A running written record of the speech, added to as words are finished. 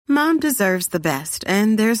Mom deserves the best,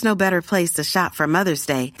 and there's no better place to shop for Mother's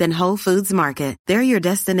Day than Whole Foods Market. They're your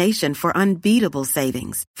destination for unbeatable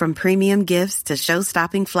savings, from premium gifts to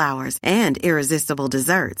show-stopping flowers and irresistible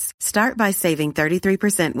desserts. Start by saving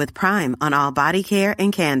 33% with Prime on all body care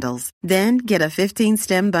and candles. Then get a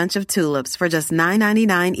 15-stem bunch of tulips for just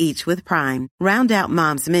 $9.99 each with Prime. Round out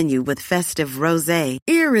Mom's menu with festive rosé,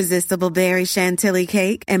 irresistible berry chantilly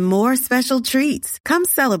cake, and more special treats. Come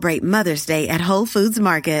celebrate Mother's Day at Whole Foods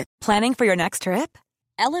Market. Planning for your next trip?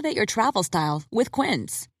 Elevate your travel style with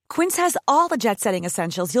Quince. Quince has all the jet-setting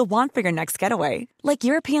essentials you'll want for your next getaway, like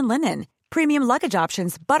European linen, premium luggage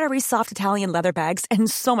options, buttery soft Italian leather bags, and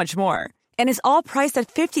so much more. And is all priced at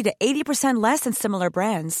 50 to 80% less than similar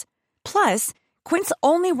brands. Plus, Quince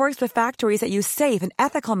only works with factories that use safe and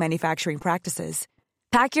ethical manufacturing practices.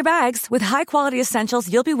 Pack your bags with high-quality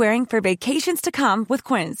essentials you'll be wearing for vacations to come with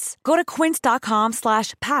Quince. Go to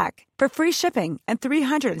quince.com/pack for free shipping and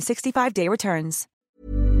 365-day returns.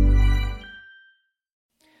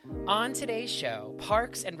 On today's show,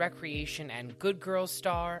 Parks and Recreation and Good Girls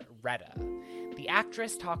star Retta. The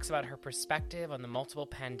actress talks about her perspective on the multiple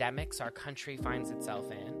pandemics our country finds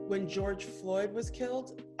itself in. When George Floyd was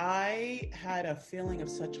killed, I had a feeling of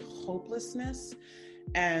such hopelessness,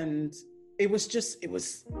 and it was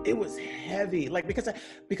heavy. Like, because of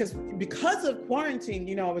quarantine,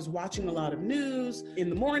 you know, I was watching a lot of news in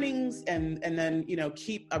the mornings, and then, you know,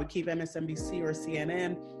 I would keep MSNBC or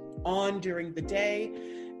CNN on during the day.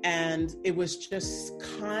 And it was just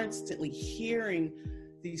constantly hearing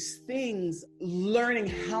these things, learning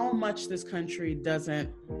how much this country doesn't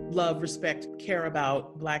love, respect, care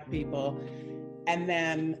about Black people. And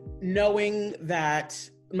then knowing that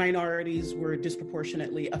minorities were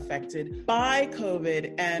disproportionately affected by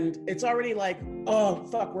COVID. And it's already like, oh,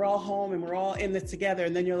 fuck, we're all home and we're all in this together.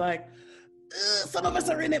 And then you're like, some of us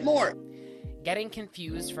are in it more. Getting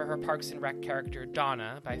confused for her Parks and Rec character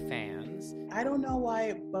Donna by fans. I don't know why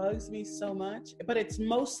it bugs me so much, but it's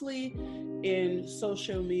mostly in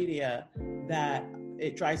social media that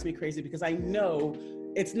it drives me crazy, because I know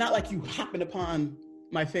it's not like you happen upon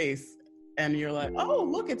my face and you're like, oh,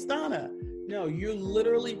 look, it's Donna. No, you're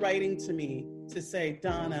literally writing to me to say,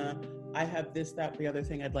 Donna, I have this, that, the other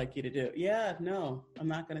thing I'd like you to do. Yeah, no, I'm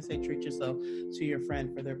not going to say treat yourself to your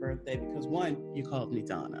friend for their birthday because, one, you called me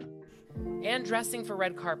Donna. And dressing for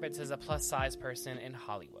red carpets as a plus-size person in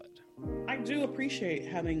Hollywood. I do appreciate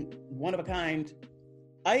having one-of-a-kind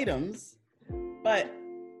items, but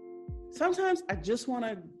sometimes I just want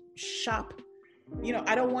to shop. You know,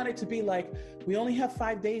 I don't want it to be like, we only have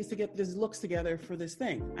 5 days to get these looks together for this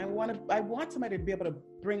thing. I want somebody to be able to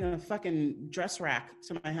bring a fucking dress rack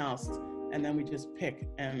to my house, and then we just pick,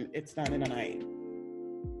 and it's done in a night.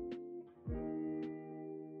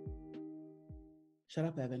 Shut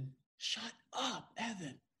up, Evan. Shut up,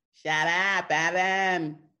 Evan. Shut up,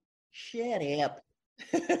 Evan. Shut up.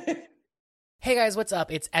 Hey guys, what's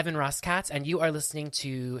up? It's Evan Ross Katz, and you are listening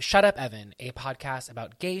to Shut Up, Evan, a podcast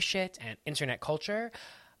about gay shit and internet culture.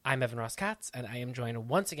 I'm Evan Ross Katz, and I am joined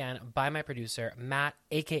once again by my producer, Matt,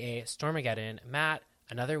 a.k.a. Stormageddon. Matt,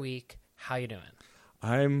 another week. How you doing?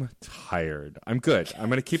 I'm tired. I'm good. I'm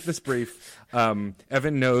going to keep this brief.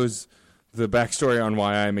 Evan knows the backstory on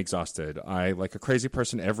why I'm exhausted. I, like a crazy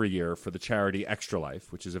person every year, for the charity Extra Life,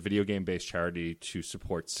 which is a video game-based charity to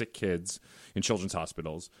support sick kids in children's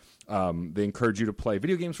hospitals. They encourage you to play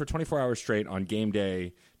video games for 24 hours straight on game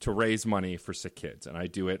day to raise money for sick kids. And I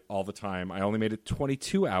do it all the time. I only made it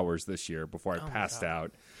 22 hours this year before I passed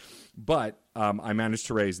out. But I managed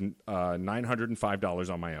to raise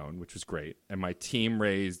 $905 on my own, which was great. And my team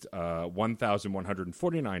raised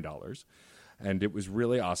 $1,149. And it was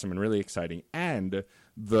really awesome and really exciting. And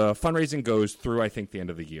the fundraising goes through, I think, the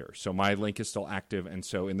end of the year. So my link is still active. And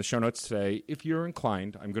so in the show notes today, if you're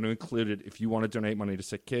inclined, I'm going to include it. If you want to donate money to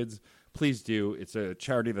sick kids, please do. It's a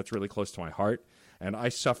charity that's really close to my heart. And I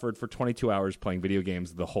suffered for 22 hours playing video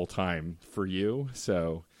games the whole time for you.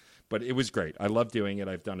 But it was great. I love doing it.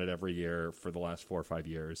 I've done it every year for the last 4 or 5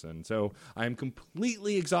 years. And so I am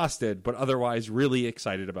completely exhausted, but otherwise really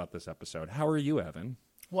excited about this episode. How are you, Evan?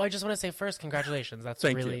 Well, I just want to say first, congratulations. That's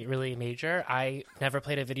Thank really, you. really major. I never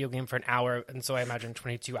played a video game for an hour, and so I imagine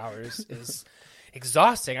 22 hours is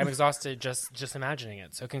exhausting. I'm exhausted just imagining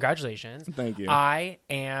it. So congratulations. Thank you. I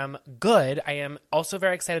am good. I am also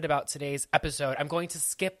very excited about today's episode. I'm going to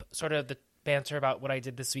skip sort of the banter about what I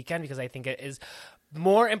did this weekend because I think it is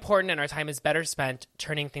more important, and our time is better spent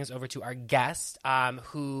turning things over to our guest,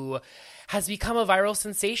 who has become a viral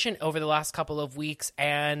sensation over the last couple of weeks,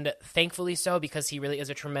 and thankfully so, because he really is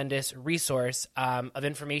a tremendous resource of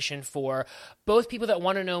information for both people that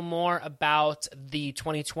want to know more about the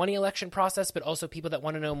 2020 election process, but also people that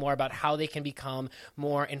want to know more about how they can become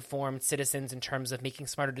more informed citizens in terms of making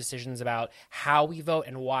smarter decisions about how we vote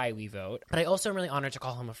and why we vote. But I also am really honored to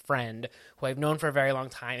call him a friend who I've known for a very long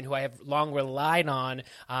time and who I have long relied on.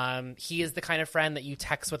 He is the kind of friend that you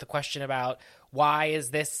text with a question about why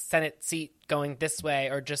is this Senate seat going this way,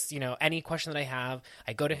 or just, any question that I have,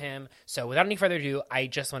 I go to him. So without any further ado, I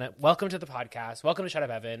just want to welcome to the podcast, welcome to Shut Up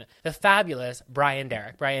Evan, the fabulous Brian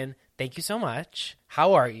Derrick. Brian, thank you so much.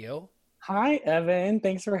 How are you? Hi, Evan.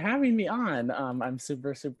 Thanks for having me on. I'm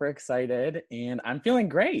super, super excited, and I'm feeling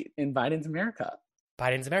great in Biden's America.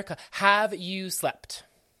 Biden's America. Have you slept?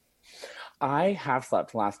 I have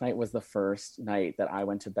slept. Last night was the first night that I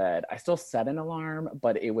went to bed. I still set an alarm,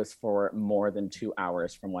 but it was for more than 2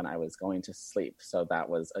 hours from when I was going to sleep. So that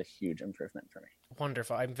was a huge improvement for me.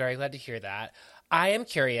 Wonderful. I'm very glad to hear that. I am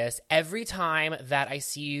curious, every time that I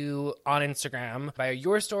see you on Instagram, via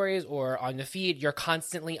your stories or on the feed, you're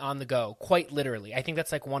constantly on the go, quite literally. I think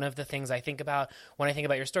that's like one of the things I think about when I think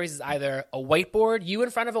about your stories is either a whiteboard, you in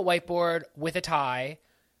front of a whiteboard with a tie,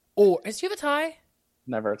 or, do you have a tie?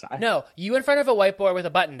 Never a tie. No, you in front of a whiteboard with a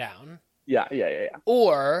button down. Yeah.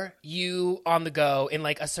 Or you on the go in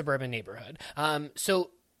like a suburban neighborhood. So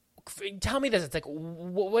tell me this. It's like,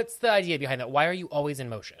 what's the idea behind that? Why are you always in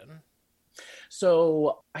motion?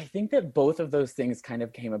 So I think that both of those things kind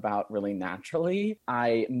of came about really naturally.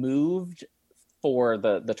 I moved for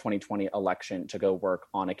the 2020 election to go work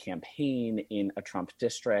on a campaign in a Trump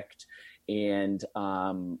district, and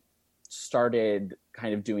started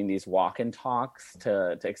kind of doing these walk-in talks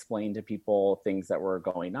to explain to people things that were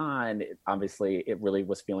going on. Obviously, it really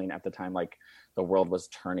was feeling at the time like the world was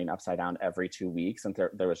turning upside down every 2 weeks, and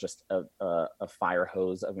there was just a fire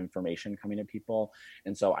hose of information coming to people.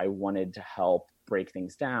 And so I wanted to help break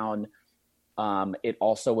things down. It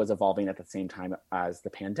also was evolving at the same time as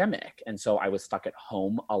the pandemic. And so I was stuck at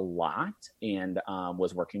home a lot and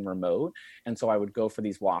was working remote. And so I would go for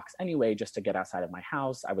these walks anyway, just to get outside of my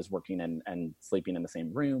house. I was working and sleeping in the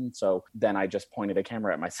same room. So then I just pointed a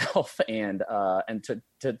camera at myself and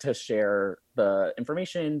to share the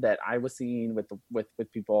information that I was seeing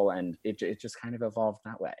with people. And it just kind of evolved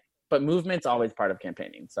that way. But movement's always part of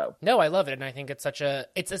campaigning. So no, I love it, and I think it's such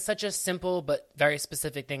a simple but very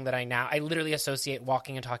specific thing that I literally associate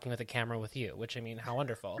walking and talking with a camera with you. Which, I mean, how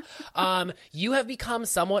wonderful! You have become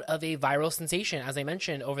somewhat of a viral sensation, as I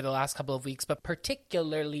mentioned, over the last couple of weeks, but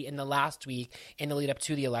particularly in the last week in the lead up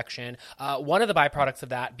to the election. One of the byproducts of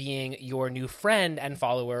that being your new friend and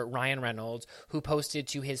follower Ryan Reynolds, who posted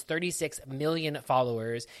to his 36 million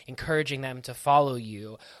followers, encouraging them to follow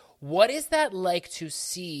you. What is that like to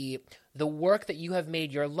see the work that you have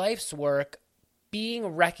made, your life's work, being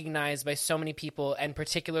recognized by so many people, and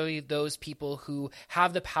particularly those people who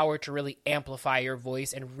have the power to really amplify your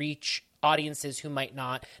voice and reach audiences who might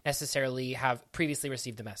not necessarily have previously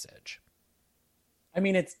received the message? I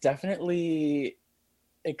mean, it's definitely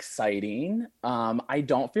exciting. I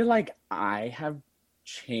don't feel like I have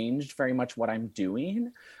changed very much what I'm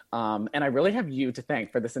doing. And I really have you to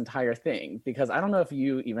thank for this entire thing, because I don't know if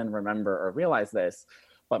you even remember or realize this,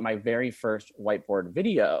 but my very first whiteboard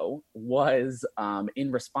video was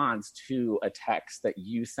in response to a text that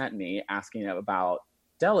you sent me asking about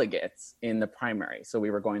delegates in the primary. So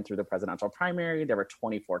we were going through the presidential primary. There were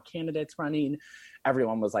 24 candidates running.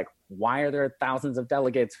 Everyone was like, why are there thousands of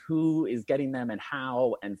delegates? Who is getting them and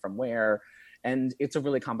how and from where? And it's a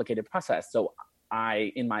really complicated process. So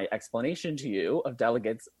I, in my explanation to you of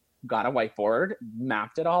delegates, got a whiteboard,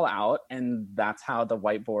 mapped it all out, and that's how the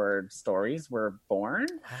whiteboard stories were born.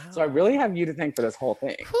 Wow. So I really have you to thank for this whole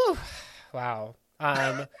thing. Whew. Wow.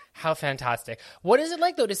 How fantastic. What is it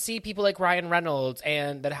like, though, to see people like Ryan Reynolds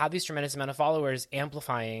and that have these tremendous amount of followers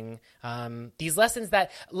amplifying these lessons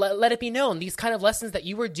that, let it be known, these kind of lessons that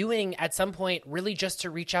you were doing at some point really just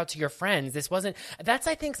to reach out to your friends? That's,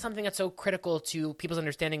 I think, something that's so critical to people's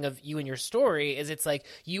understanding of you and your story, is it's like,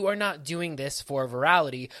 you are not doing this for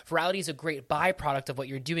virality. Virality is a great byproduct of what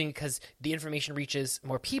you're doing because the information reaches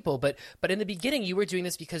more people. But in the beginning, you were doing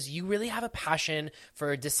this because you really have a passion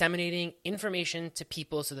for disseminating information to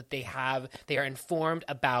people so that they are informed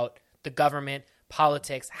about the government,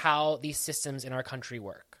 politics, how these systems in our country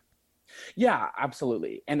work. Yeah,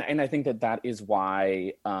 absolutely. And I think that is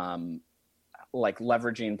why like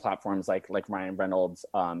leveraging platforms like Ryan Reynolds,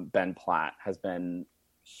 Ben Platt has been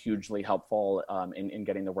hugely helpful in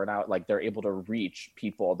getting the word out. Like, they're able to reach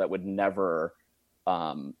people that would never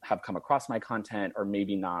have come across my content, or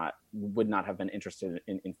maybe would not have been interested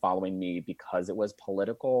in following me because it was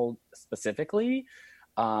political specifically.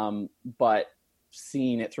 But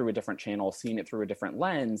seeing it through a different channel, seeing it through a different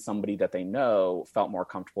lens, somebody that they know felt more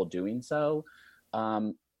comfortable doing so.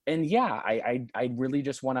 And yeah, I really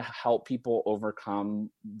just want to help people overcome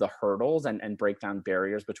the hurdles and break down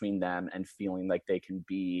barriers between them and feeling like they can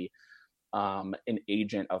be an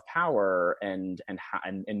agent of power and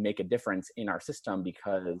make a difference in our system,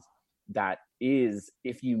 because that is,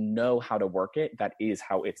 if you know how to work it, that is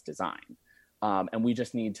how it's designed. And we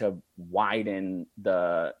just need to widen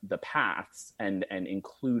the paths and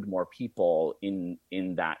include more people in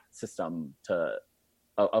that system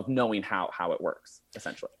of knowing how it works,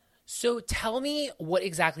 essentially. So tell me what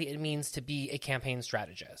exactly it means to be a campaign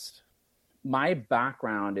strategist. My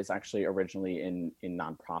background is actually originally in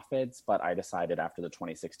nonprofits, but I decided after the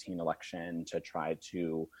 2016 election to try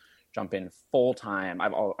to jump in full-time.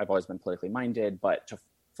 I've always been politically minded, but to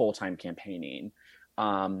full-time campaigning.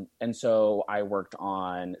 And so I worked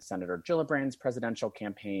on Senator Gillibrand's presidential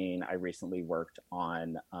campaign. I recently worked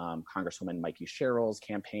on Congresswoman Mikey Sherrill's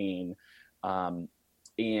campaign.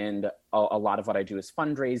 And a lot of what I do is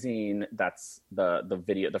fundraising. That's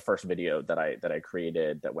the first video that I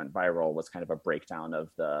created that went viral was kind of a breakdown of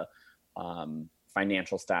the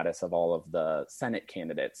financial status of all of the Senate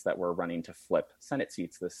candidates that were running to flip Senate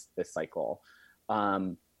seats this cycle.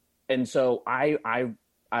 And so I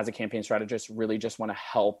as a campaign strategist, really just want to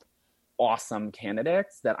help awesome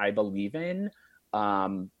candidates that I believe in,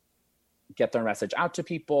 get their message out to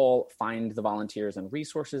people, find the volunteers and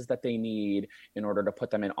resources that they need in order to put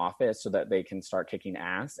them in office so that they can start kicking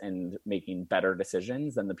ass and making better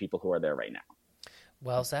decisions than the people who are there right now.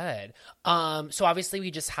 Well said. So obviously we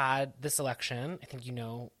just had this election. I think you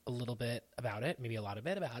know a little bit about it, maybe a lot of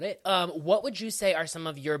it about it. What would you say are some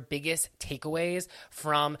of your biggest takeaways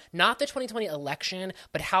from not the 2020 election,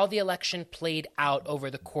 but how the election played out over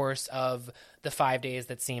the course of the 5 days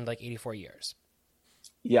that seemed like 84 years?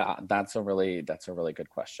 Yeah, that's a really good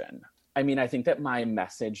question. I mean, I think that my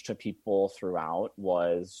message to people throughout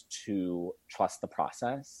was to trust the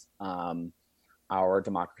process. Our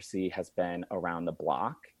democracy has been around the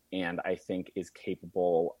block, and I think is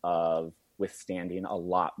capable of withstanding a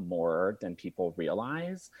lot more than people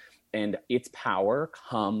realize. And its power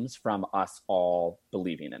comes from us all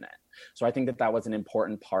believing in it. So I think that was an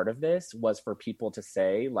important part of this, was for people to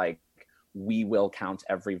say, like, we will count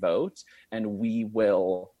every vote, and we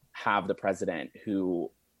will have the president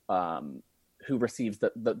who receives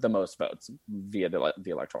the most votes via the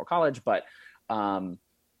Electoral College. But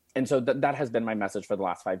and so that has been my message for the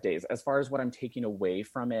last 5 days. As far as what I'm taking away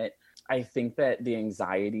from it, I think that the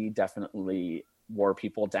anxiety definitely wore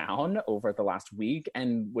people down over the last week,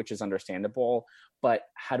 and which is understandable. But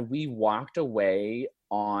had we walked away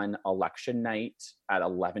on election night at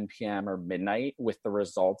 11 p.m. or midnight with the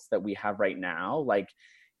results that we have right now, like,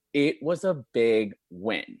 it was a big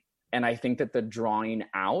win. And I think that the drawing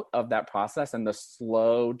out of that process and the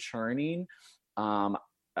slow churning,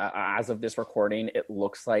 as of this recording, it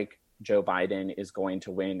looks like Joe Biden is going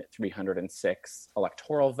to win 306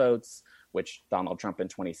 electoral votes, which Donald Trump in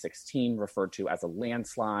 2016 referred to as a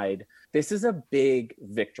landslide. This is a big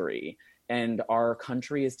victory, and our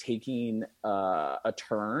country is taking a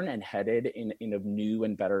turn and headed in a new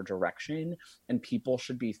and better direction, and people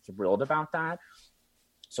should be thrilled about that.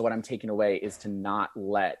 So what I'm taking away is to not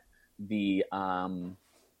let the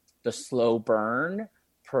slow burn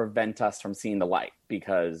prevent us from seeing the light,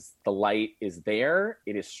 because the light is there.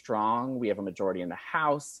 It is strong. We have a majority in the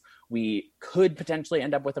House. We could potentially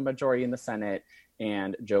end up with a majority in the Senate,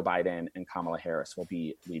 and Joe Biden and Kamala Harris will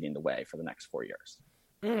be leading the way for the next 4 years.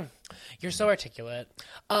 You're so articulate.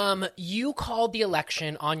 You called the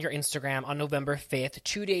election on your Instagram on November 5th,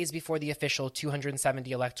 2 days before the official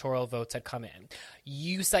 270 electoral votes had come in.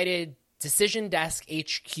 You cited Decision Desk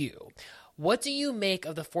HQ. What do you make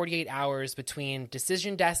of the 48 hours between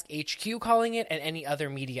Decision Desk HQ calling it and any other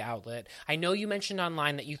media outlet? I know you mentioned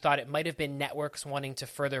online that you thought it might have been networks wanting to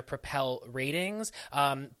further propel ratings,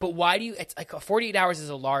 but why do you, it's like 48 hours is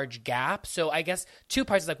a large gap. So I guess two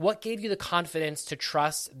parts, like, what gave you the confidence to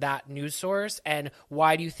trust that news source, and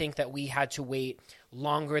why do you think that we had to wait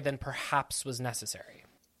longer than perhaps was necessary?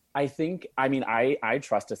 I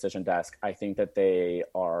trust Decision Desk. I think that they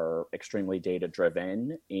are extremely data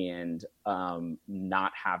driven, and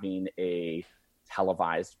not having a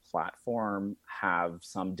televised platform have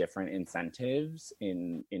some different incentives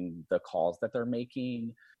in the calls that they're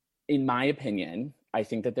making. In my opinion, I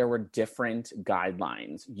think that there were different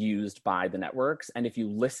guidelines used by the networks. And if you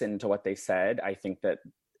listen to what they said, I think that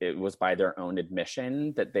it was by their own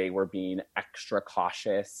admission that they were being extra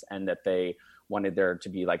cautious and that they wanted there to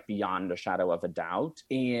be like beyond a shadow of a doubt.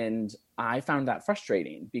 And I found that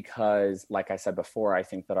frustrating because, like I said before, I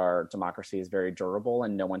think that our democracy is very durable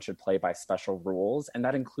and no one should play by special rules. And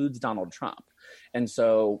that includes Donald Trump. And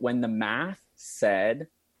so when the math said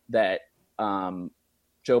that Joe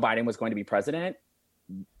Biden was going to be president,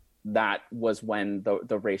 that was when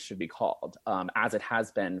the race should be called, as it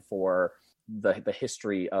has been for the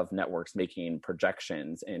history of networks making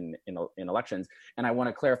projections in elections. And I want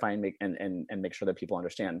to clarify and make sure that people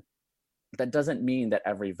understand that doesn't mean that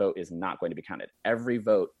every vote is not going to be counted. Every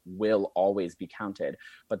vote will always be counted,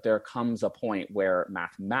 but there comes a point where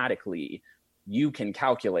mathematically you can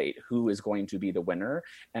calculate who is going to be the winner.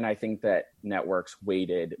 And I think that networks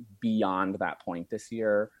waited beyond that point this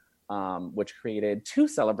year, which created two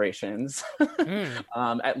celebrations,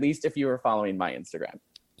 at least if you were following my Instagram.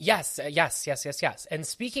 Yes. And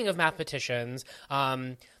speaking of mathematicians,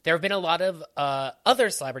 there have been a lot of other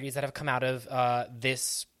celebrities that have come out of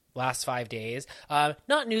this last 5 days.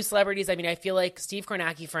 Not new celebrities. I mean, I feel like Steve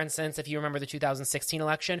Kornacki, for instance, if you remember the 2016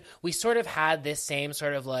 election, we sort of had this same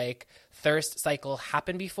sort of like thirst cycle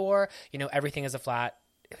happen before. You know, everything is a flat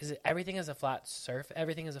surf.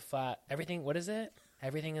 Everything is a flat. Everything. What is it?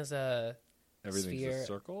 Everything is a Everything's sphere. a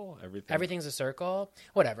circle. Everything's a circle.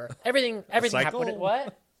 Whatever. Everything happened.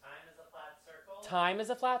 What? Time is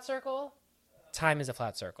a flat circle. Time is a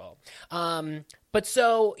flat circle. But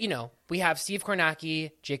so, you know, we have Steve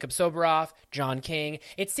Kornacki, Jacob Soboroff, John King.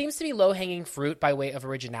 It seems to be low-hanging fruit by way of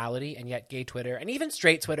originality, and yet gay Twitter and even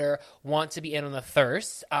straight Twitter want to be in on the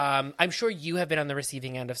thirst. I'm sure you have been on the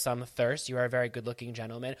receiving end of some thirst. You are a very good-looking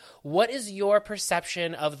gentleman. What is your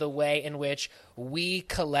perception of the way in which we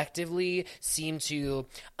collectively seem to,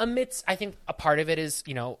 amidst, I think a part of it is,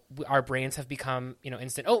 you know, our brains have become, you know,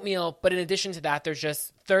 instant oatmeal, but in addition to that, there's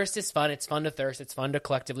just thirst is fun. It's fun to thirst. It's fun to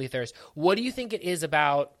collectively thirst. What do you think it is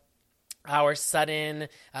about our sudden,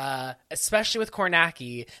 especially with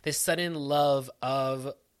Kornacki, this sudden love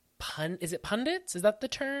of is it pundits? Is that the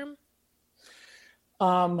term?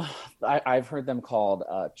 I've heard them called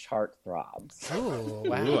chart throbs. Ooh,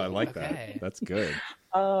 wow. Ooh, I like that. That's good.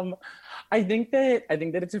 I think that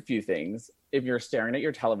it's a few things. If you're staring at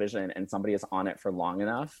your television and somebody is on it for long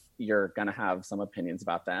enough, you're gonna have some opinions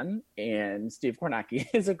about them. And Steve Kornacki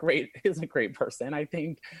is a great person, I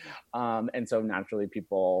think. And so naturally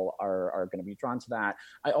people are gonna be drawn to that.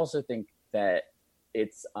 I also think that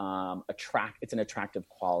it's an attractive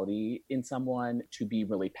quality in someone to be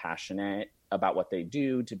really passionate about what they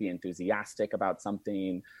do, to be enthusiastic about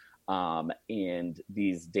something. And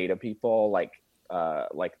these data people like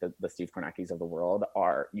the Steve Kornackis of the world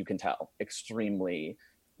are, you can tell, extremely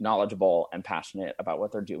knowledgeable and passionate about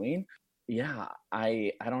what they're doing. Yeah,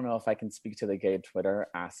 I don't know if I can speak to the gay Twitter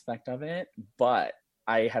aspect of it, but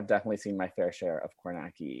I have definitely seen my fair share of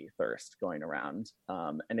Kornacki thirst going around.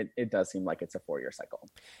 And it does seem like it's a 4-year cycle.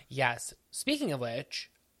 Yes. Speaking of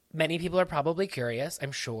which, many people are probably curious,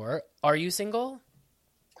 I'm sure. Are you single?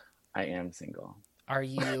 I am single. Are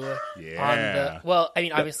you on Yeah. the, well, I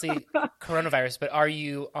mean, obviously coronavirus, but are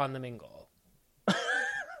you on the mingle?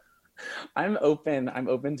 I'm open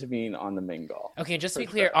to being on the mingle. Okay, just to be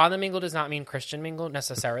clear, on the mingle does not mean Christian mingle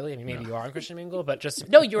necessarily. I mean, maybe you are on Christian mingle, but just,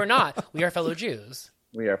 no, you are not. We are fellow Jews.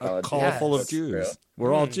 We are fellow Call Yes. full of That's Jews. true.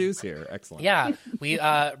 We're all Jews here. Excellent. Yeah, we,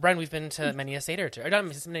 Bren, we've been to many a Seder, or not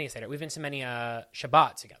many a Seder, we've been to many a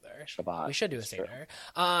Shabbat together. Shabbat. We should do a That's Seder.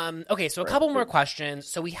 Okay, so a couple more questions.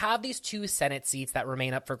 So we have these 2 Senate seats that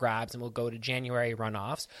remain up for grabs, and we'll go to January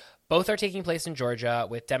runoffs. Both are taking place in Georgia,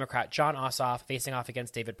 with Democrat Jon Ossoff facing off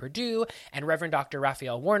against David Perdue, and Reverend Dr.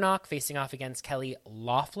 Raphael Warnock facing off against Kelly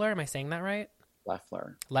Loeffler. Am I saying that right?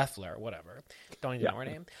 Loeffler, whatever. Don't even know her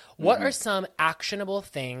name. What are some actionable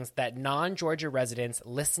things that non-Georgia residents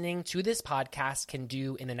listening to this podcast can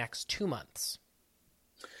do in the next 2 months?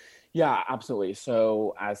 Yeah, absolutely.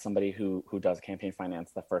 So as somebody who does campaign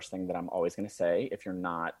finance, the first thing that I'm always going to say, if you're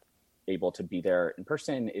not able to be there in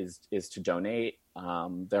person, is to donate.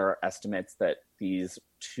 There are estimates that these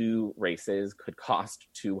 2 races could cost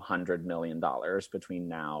 $200 million between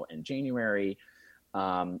now and January.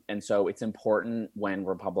 And so it's important when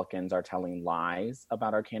Republicans are telling lies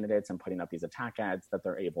about our candidates and putting up these attack ads that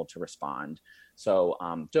they're able to respond. So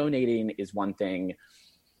donating is one thing.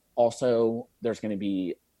 Also, there's going to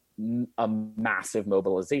be a massive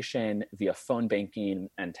mobilization via phone banking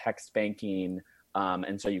and text banking.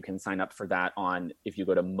 And so you can sign up for that if you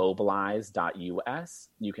go to mobilize.us,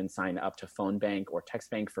 you can sign up to phone bank or text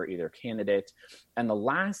bank for either candidate. And the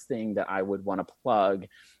last thing that I would want to plug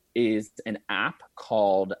is an app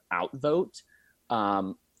called Outvote.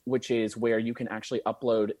 which is where you can actually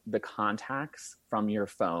upload the contacts from your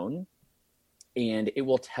phone, and it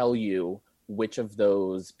will tell you which of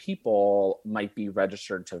those people might be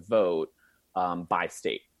registered to vote by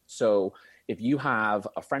state. So if you have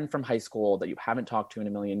a friend from high school that you haven't talked to in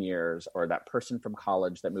a million years, or that person from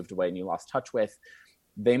college that moved away and you lost touch with,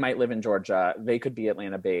 they might live in Georgia, they could be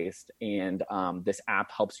Atlanta based, and this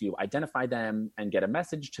app helps you identify them and get a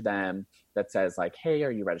message to them that says like, hey,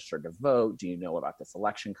 are you registered to vote? Do you know about this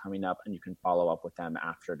election coming up? And you can follow up with them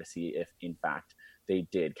after to see if in fact they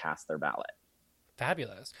did cast their ballot.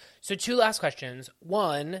 Fabulous. So 2 last questions.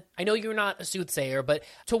 One, I know you're not a soothsayer, but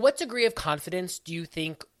to what degree of confidence do you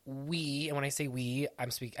think we, and when I say we,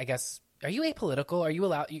 I guess, are you apolitical?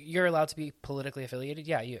 You're allowed to be politically affiliated?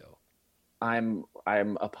 Yeah, you. I'm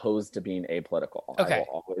opposed to being apolitical. Okay. I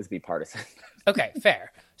will always be partisan. Okay,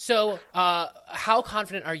 fair. So how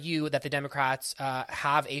confident are you that the Democrats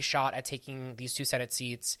have a shot at taking these 2 Senate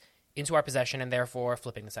seats into our possession and therefore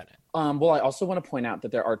flipping the Senate? Well, I also want to point out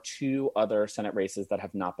that there are 2 other Senate races that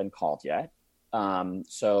have not been called yet.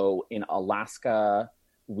 So in Alaska,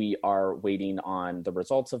 we are waiting on the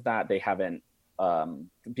results of that. They haven't,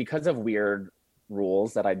 because of weird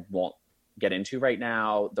rules that I won't get into right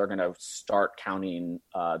now, they're going to start counting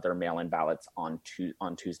their mail-in ballots on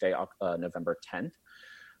Tuesday, November 10th.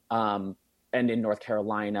 And in North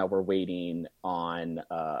Carolina, we're waiting on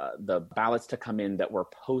the ballots to come in that were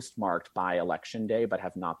postmarked by Election Day but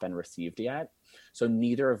have not been received yet. So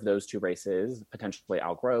neither of those 2 races, potentially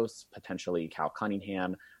Al Gross, potentially Cal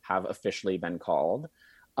Cunningham, have officially been called.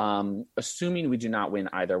 Assuming we do not win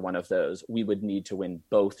either one of those, we would need to win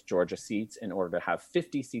both Georgia seats in order to have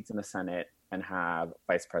 50 seats in the Senate and have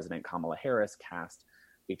Vice President Kamala Harris cast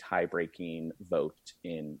a tie-breaking vote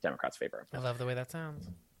in Democrats' favor. I love the way that sounds.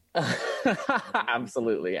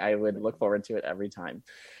 Absolutely. I would look forward to it every time.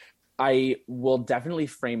 I will definitely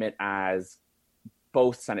frame it as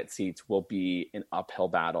both Senate seats will be an uphill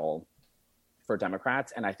battle for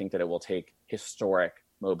Democrats, and I think that it will take historic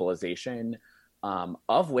mobilization,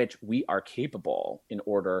 of which we are capable in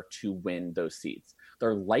order to win those seats.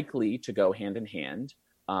 They're likely to go hand in hand.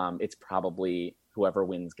 It's probably whoever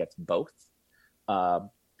wins gets both,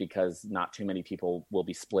 because not too many people will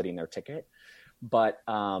be splitting their ticket. But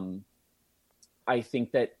I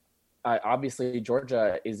think that obviously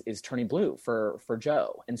Georgia is turning blue for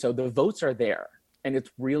Joe. And so the votes are there. And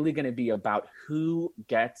it's really going to be about who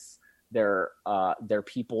gets their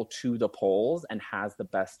people to the polls and has the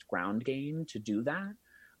best ground game to do that.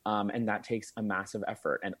 And that takes a massive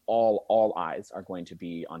effort. And all eyes are going to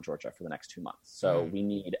be on Georgia for the next 2 months. So we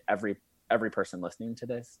need every person listening to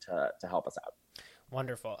this to help us out.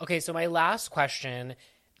 Wonderful. Okay, so my last question.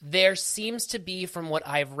 There seems to be, from what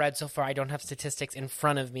I've read so far, I don't have statistics in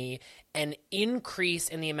front of me, an increase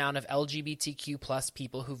in the amount of LGBTQ plus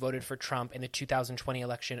people who voted for Trump in the 2020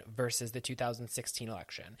 election versus the 2016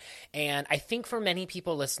 election. And I think for many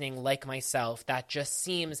people listening, like myself, that just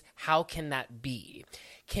seems, how can that be?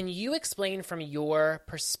 Can you explain from your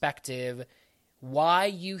perspective why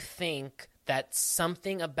you think that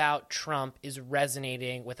something about Trump is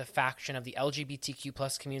resonating with a faction of the LGBTQ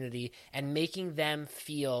plus community and making them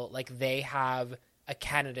feel like they have a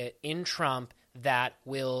candidate in Trump that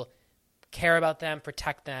will care about them,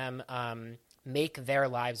 protect them, make their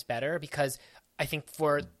lives better? Because I think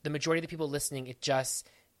for the majority of the people listening, it just,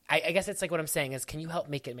 I guess it's like what I'm saying is, can you help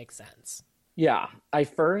make it make sense? Yeah, I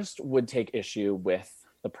first would take issue with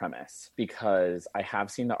the premise, because I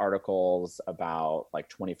have seen the articles about like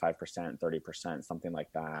 25%, 30%, something like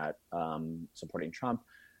that, supporting Trump.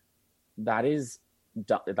 That is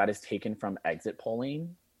taken from exit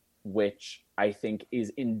polling, which I think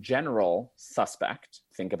is in general suspect.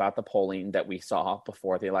 Think about the polling that we saw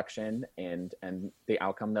before the election and the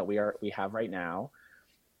outcome that we have right now,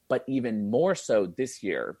 but even more so this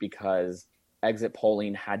year, because exit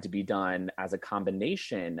polling had to be done as a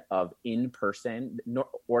combination of in-person.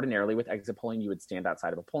 Ordinarily with exit polling, you would stand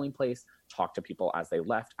outside of a polling place, talk to people as they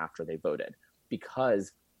left after they voted.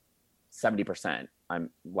 Because 70%,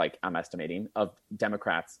 I'm estimating, of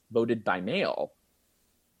Democrats voted by mail,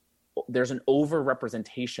 there's an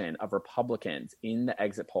over-representation of Republicans in the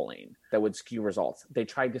exit polling that would skew results. They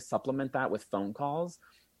tried to supplement that with phone calls,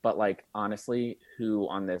 but honestly, who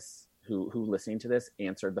listening to this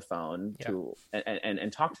answered the phone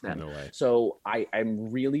and talked to them. No way. So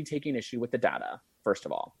I'm really taking issue with the data, first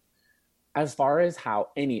of all. As far as how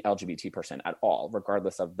any LGBT person at all,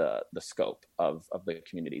 regardless of the scope of the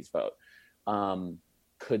community's vote,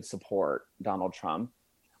 could support Donald Trump,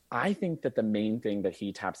 I think that the main thing that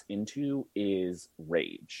he taps into is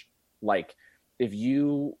rage. If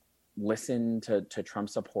you listen to Trump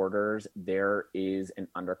supporters, there is an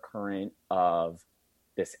undercurrent of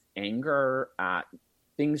this anger at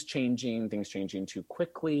things changing too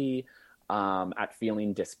quickly, at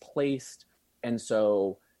feeling displaced. And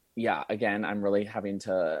so, yeah, again, I'm really having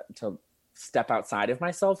to step outside of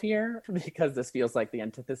myself here because this feels like the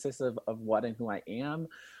antithesis of what and who I am.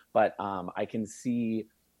 But I can see,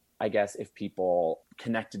 I guess, if people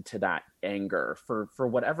connected to that anger for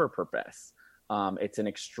whatever purpose, it's an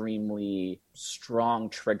extremely strong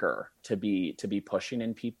trigger to be pushing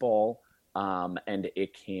in people. And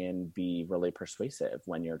it can be really persuasive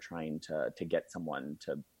when you're trying to get someone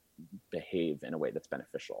to behave in a way that's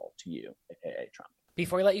beneficial to you, aka Trump.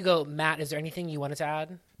 Before we let you go, Matt, is there anything you wanted to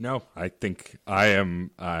add? No, I think I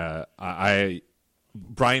am.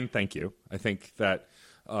 Brian, thank you. I think that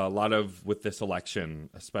a lot of with this election,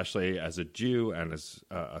 especially as a Jew and as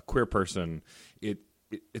a queer person,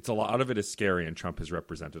 it's a lot of it is scary, and Trump has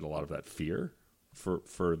represented a lot of that fear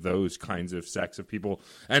for those kinds of sects of people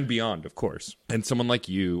and beyond, of course. And someone like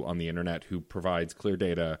you on the internet who provides clear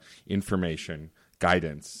data, information,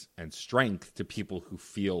 guidance, and strength to people who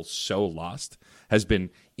feel so lost has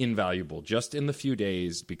been invaluable just in the few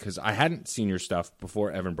days, because I hadn't seen your stuff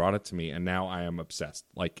before Evan brought it to me, and now I am obsessed.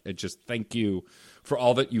 Like, it just thank you for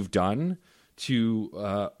all that you've done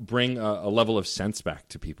to bring a level of sense back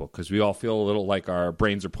to people, because we all feel a little like our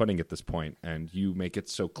brains are pudding at this point, and you make it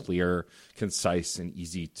so clear, concise, and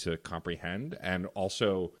easy to comprehend, and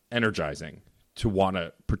also energizing to want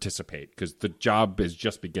to participate, because the job is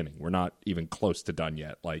just beginning. We're not even close to done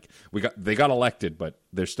yet. Like, they got elected, but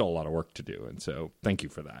there's still a lot of work to do, and so thank you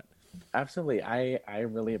for that. Absolutely. I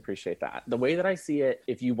really appreciate that. The way that I see it,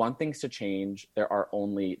 if you want things to change, there are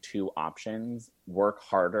only two options: work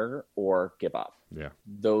harder or give up. Yeah.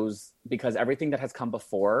 Because everything that has come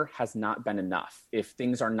before has not been enough. If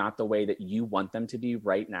things are not the way that you want them to be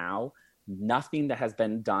right now, nothing that has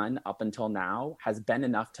been done up until now has been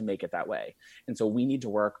enough to make it that way. And so we need to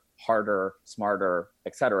work harder, smarter,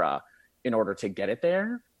 etc., in order to get it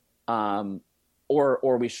there.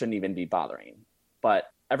 Or we shouldn't even be bothering. But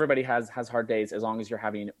everybody has hard days. As long as you're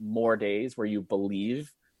having more days where you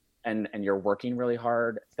believe and you're working really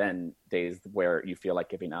hard than days where you feel like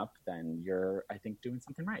giving up, then you're, I think, doing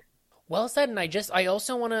something right. Well said. And I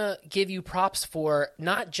also want to give you props for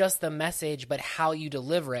not just the message, but how you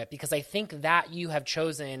deliver it, because I think that you have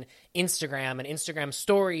chosen Instagram and Instagram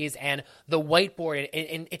stories and the whiteboard.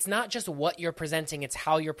 And it's not just what you're presenting, it's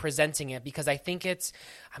how you're presenting it, because I think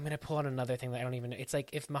I'm going to pull on another thing that I don't even know. It's like,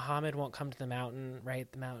 if Muhammad won't come to the mountain,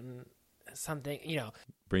 right? The mountain, something,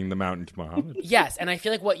 Bring the mountain to Muhammad. Yes, and I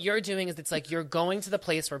feel like what you're doing is it's like you're going to the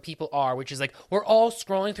place where people are, which is like, we're all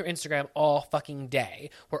scrolling through Instagram all fucking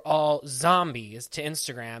day. We're all zombies to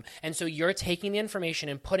Instagram. And so you're taking the information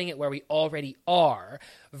and putting it where we already are,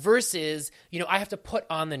 versus, I have to put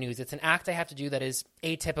on the news. It's an act I have to do that is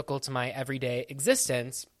atypical to my everyday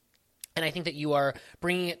existence. And I think that you are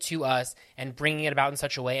bringing it to us and bringing it about in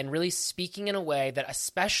such a way and really speaking in a way that,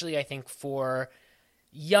 especially I think for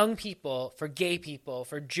young people, for gay people,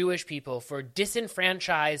 for Jewish people, for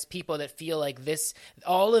disenfranchised people that feel like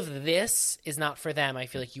all of this is not for them. I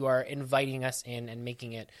feel like you are inviting us in and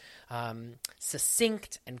making it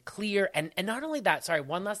succinct and clear. And not only that, sorry,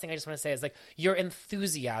 one last thing I just want to say is like your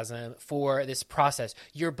enthusiasm for this process,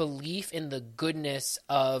 your belief in the goodness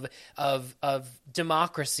of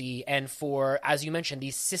democracy, and for, as you mentioned,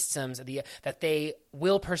 these systems that they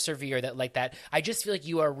will persevere, that I just feel like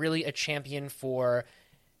you are really a champion for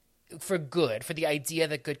good, for the idea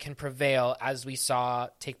that good can prevail, as we saw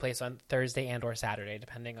take place on Thursday and or Saturday,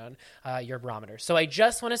 depending on your barometer. So I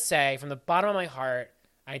just want to say from the bottom of my heart,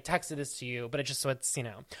 I texted this to you, but it's just so it's, on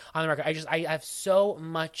the record, I have so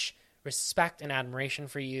much respect and admiration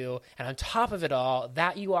for you. And on top of it all,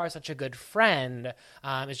 that you are such a good friend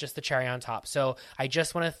is just the cherry on top. So I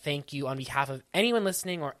just want to thank you on behalf of anyone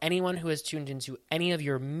listening or anyone who has tuned into any of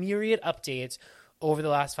your myriad updates over the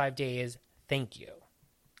last 5 days. Thank you.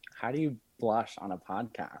 How do you blush on a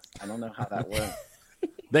podcast? I don't know how that works.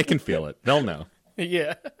 They can feel it. They'll know.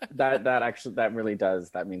 Yeah. That really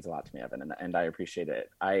does. That means a lot to me, Evan, and I appreciate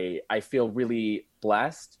it. I feel really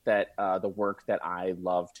blessed that the work that I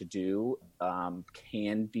love to do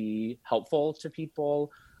can be helpful to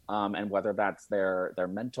people, and whether that's their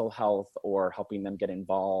mental health or helping them get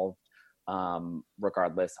involved.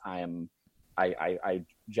 Regardless, I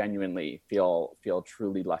genuinely feel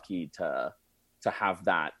truly lucky to have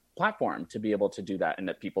that platform to be able to do that, and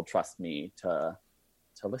that people trust me to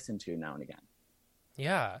listen to now and again.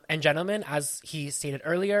 Yeah. And gentlemen, as he stated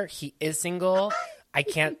earlier, he is single. I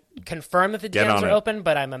can't confirm that the DMs are open,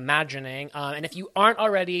 but I'm imagining. And if you aren't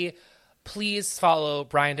already, Please follow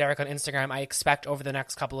Brian Derrick on Instagram. I expect over the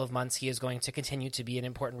next couple of months he is going to continue to be an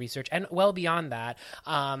important research and well beyond that.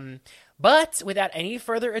 But without any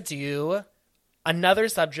further ado, another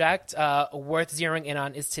subject worth zeroing in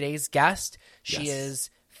on is today's guest. She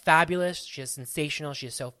is fabulous. She is sensational. She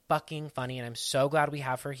is so fucking funny, and I'm so glad we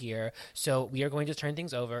have her here. So we are going to turn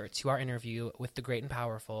things over to our interview with the great and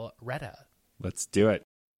powerful Retta. Let's do it.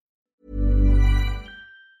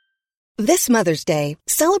 This Mother's Day,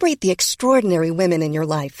 celebrate the extraordinary women in your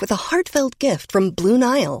life with a heartfelt gift from Blue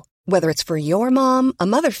Nile. Whether it's for your mom, a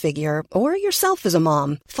mother figure, or yourself as a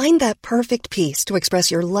mom, find that perfect piece to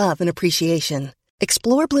express your love and appreciation.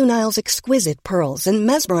 Explore Blue Nile's exquisite pearls and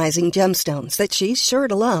mesmerizing gemstones that she's sure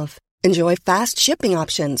to love. Enjoy fast shipping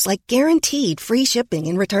options like guaranteed free shipping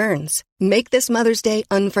and returns. Make this Mother's Day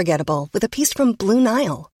unforgettable with a piece from Blue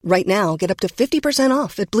Nile. Right now, get up to 50%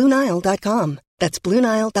 off at BlueNile.com. That's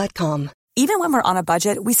BlueNile.com. Even when we're on a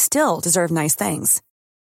budget, we still deserve nice things.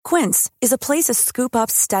 Quince is a place to scoop up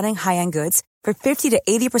stunning high-end goods for 50 to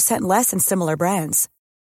 80% less than similar brands.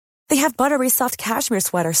 They have buttery soft cashmere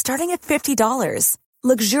sweaters starting at $50,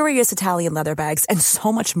 luxurious Italian leather bags, and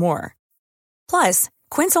so much more. Plus,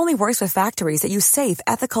 Quince only works with factories that use safe,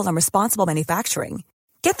 ethical, and responsible manufacturing.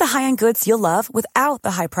 Get the high-end goods you'll love without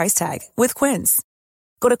the high price tag with Quince.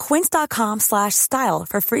 Go to quince.com/style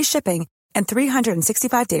for free shipping and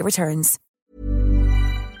 365-day returns.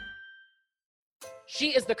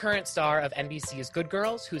 She is the current star of NBC's Good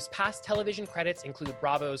Girls, whose past television credits include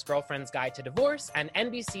Bravo's Girlfriend's Guide to Divorce and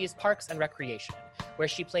NBC's Parks and Recreation, where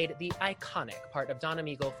she played the iconic part of Donna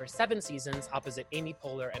Meagle for 7 seasons opposite Amy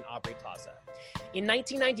Poehler and Aubrey Plaza. In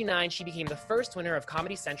 1999, she became the first winner of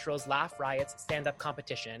Comedy Central's Laugh Riot's stand-up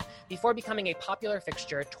competition before becoming a popular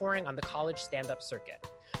fixture touring on the college stand-up circuit.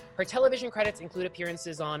 Her television credits include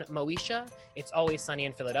appearances on Moesha, It's Always Sunny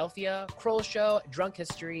in Philadelphia, Kroll Show, Drunk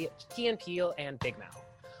History, Key and Peele, and Big Mouth.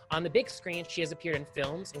 On the big screen, she has appeared in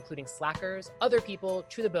films including Slackers, Other People,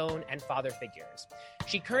 To the Bone, and Father Figures.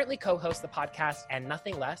 She currently co-hosts the podcast And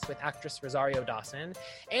Nothing Less with actress Rosario Dawson,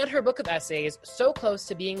 and her book of essays, So Close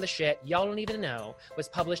to Being the Shit Y'all Don't Even Know, was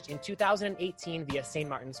published in 2018 via St.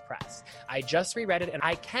 Martin's Press. I just reread it, and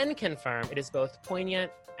I can confirm it is both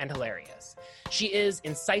poignant and hilarious. She is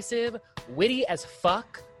incisive, witty as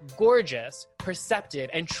fuck, gorgeous, perceptive,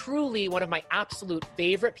 and truly one of my absolute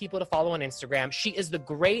favorite people to follow on Instagram. She is the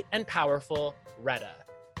great and powerful Retta.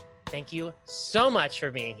 Thank you so much for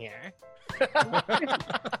being here.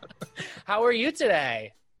 How are you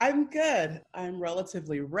today? I'm good. I'm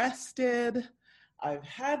relatively rested. I've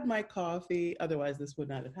had my coffee. Otherwise, this would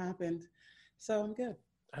not have happened. So I'm good.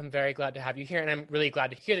 I'm very glad to have you here, and I'm really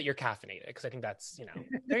glad to hear that you're caffeinated, because I think that's,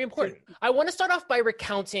 very important. I want to start off by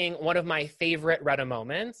recounting one of my favorite Retta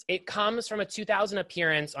moments. It comes from a 2000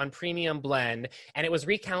 appearance on Premium Blend, and it was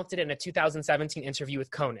recounted in a 2017 interview with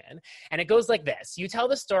Conan. And it goes like this. You tell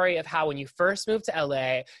the story of how when you first moved to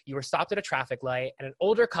LA, you were stopped at a traffic light, and an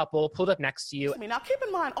older couple pulled up next to you. Now, keep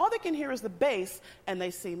in mind, all they can hear is the bass, and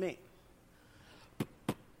they see me.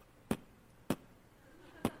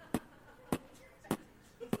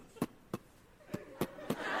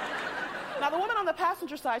 Now, the woman on the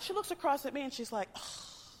passenger side, she looks across at me and she's like, oh,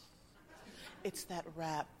 it's that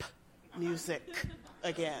rap music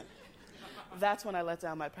again. That's when I let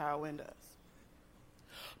down my power windows.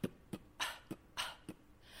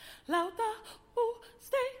 Lauda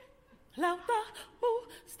usted, lauda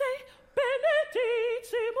usted,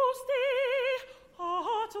 benedicimus te,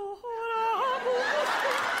 adoramus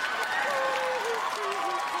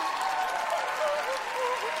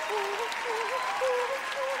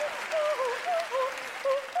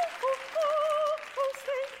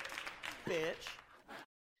bitch.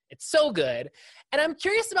 It's so good. And I'm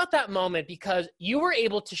curious about that moment because you were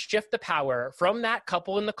able to shift the power from that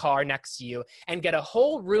couple in the car next to you and get a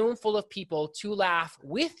whole room full of people to laugh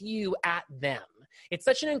with you at them. It's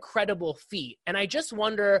such an incredible feat. And I just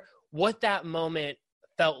wonder what that moment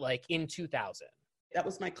felt like in 2000. That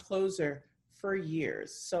was my closer for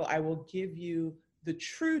years. So I will give you the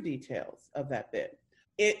true details of that bit.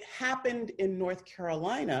 It happened in North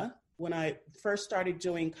Carolina. When I first started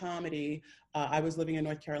doing comedy, I was living in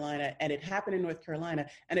North Carolina, and it happened in North Carolina,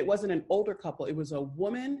 and it wasn't an older couple. It was a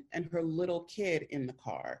woman and her little kid in the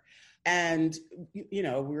car. And,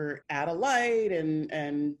 we're at a light,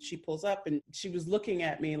 and she pulls up, and she was looking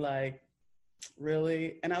at me like,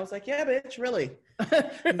 really? And I was like, yeah, bitch, really.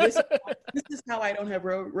 This is how I don't have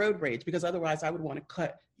road rage, because otherwise I would want to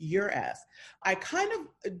cut your ass. I kind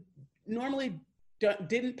of normally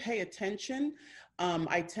didn't pay attention.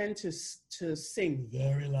 I tend to sing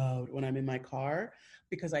very loud when I'm in my car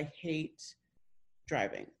because I hate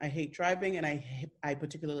driving. I hate driving, and I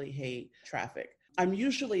particularly hate traffic. I'm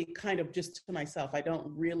usually kind of just to myself. I don't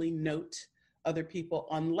really note other people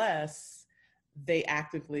unless they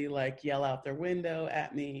actively like yell out their window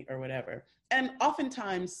at me or whatever. And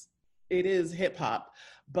oftentimes it is hip hop,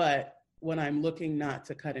 but when I'm looking not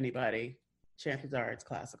to cut anybody, chances are it's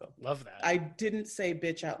classical. Love that. I didn't say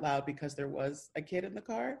bitch out loud because there was a kid in the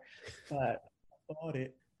car, but I thought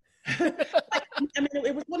it. I mean,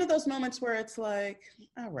 it was one of those moments where it's like,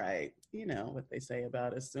 all right, you know what they say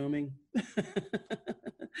about assuming.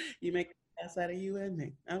 You make the best out of you and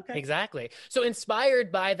me. Okay. Exactly. So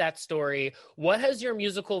inspired by that story, what has your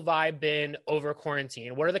musical vibe been over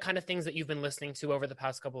quarantine? What are the kind of things that you've been listening to over the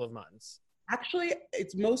past couple of months? Actually,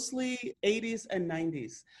 it's mostly 80s and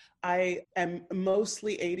 90s. I am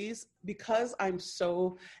mostly 80s because I'm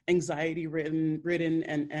so anxiety ridden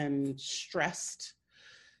and stressed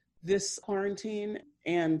this quarantine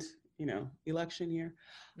and, you know, election year.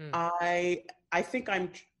 I think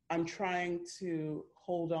I'm trying to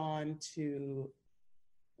hold on to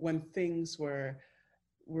when things were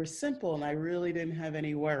simple and I really didn't have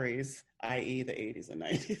any worries, i.e. the 80s and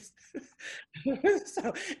 90s.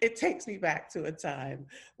 So it takes me back to a time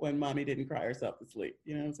when mommy didn't cry herself to sleep.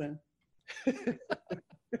 You know what I'm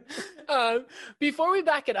saying? Before we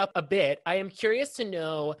back it up a bit, I am curious to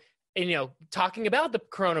know, talking about the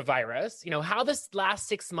coronavirus, how this last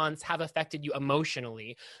 6 months have affected you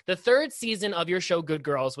emotionally. The third season of your show, Good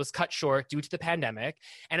Girls, was cut short due to the pandemic.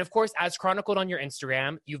 And of course, as chronicled on your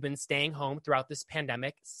Instagram, you've been staying home throughout this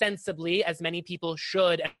pandemic sensibly, as many people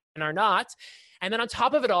should and are not. And then on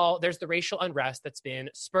top of it all, there's the racial unrest that's been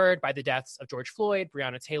spurred by the deaths of George Floyd,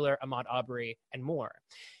 Breonna Taylor, Ahmaud Arbery, and more.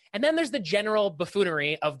 And then there's the general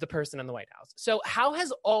buffoonery of the person in the White House. So how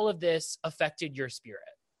has all of this affected your spirit?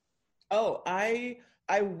 Oh, I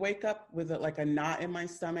wake up with a knot in my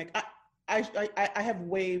stomach. I have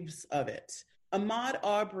waves of it. Ahmaud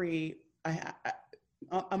Arbery,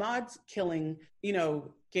 Ahmaud's killing,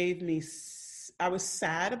 gave me, I was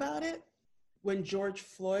sad about it. When George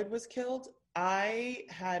Floyd was killed, I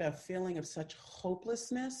had a feeling of such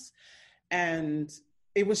hopelessness, and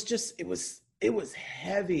it was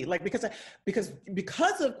heavy. Like because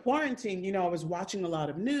of quarantine, I was watching a lot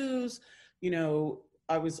of news,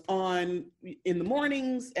 I was on in the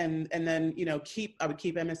mornings and then, I would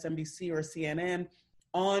keep MSNBC or CNN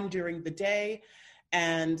on during the day.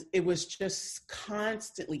 And it was just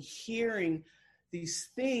constantly hearing these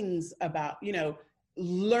things about,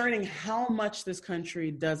 learning how much this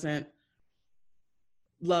country doesn't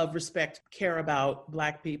love, respect, care about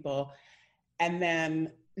Black people. And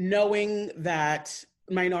then knowing that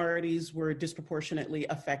minorities were disproportionately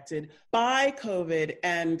affected by COVID.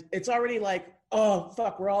 And it's already like, oh,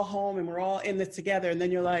 fuck, we're all home and we're all in this together. And then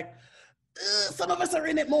you're like, some of us are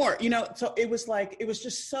in it more, So it was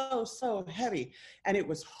just so heavy. And it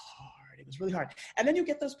was hard. It was really hard. And then you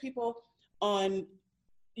get those people on,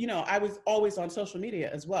 I was always on social media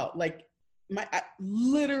as well. Like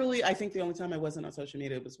I think the only time I wasn't on social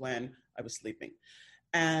media was when I was sleeping.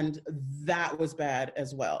 And that was bad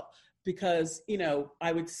as well. Because,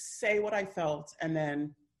 I would say what I felt, and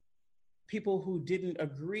then people who didn't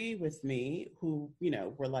agree with me, who,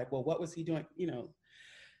 were like, well, what was he doing?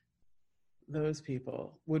 Those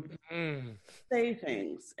people would say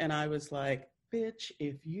things. And I was like, bitch,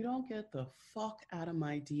 if you don't get the fuck out of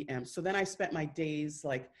my DM. So then I spent my days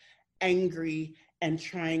angry and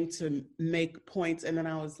trying to make points. And then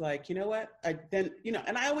I was like, you know what?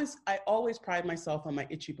 And I always pride myself on my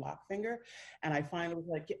itchy block finger. And I finally was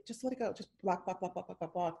like, just let it go. Just block.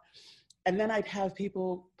 And then I'd have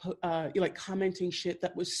people commenting shit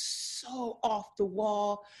that was so off the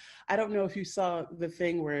wall. I don't know if you saw the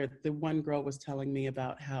thing where the one girl was telling me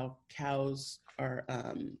about how cows are,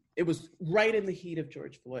 it was right in the heat of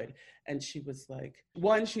George Floyd. And she was like,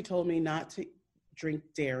 she told me not to drink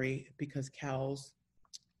dairy because cows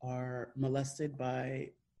are molested by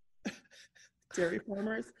dairy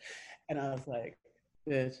farmers. And I was like,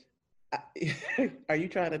 bitch, are you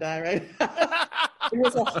trying to die right now? It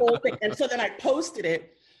was a whole thing. And so then I posted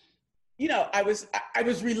it. I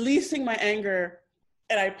was releasing my anger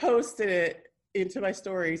and I posted it into my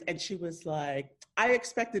stories, and she was like, I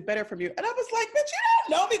expected better from you. And I was like, bitch, you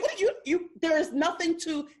don't know me. What are you there is nothing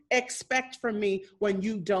to expect from me when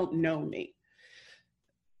you don't know me.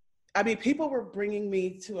 I mean, people were bringing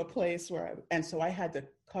me to a place and so I had to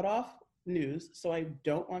cut off news. So I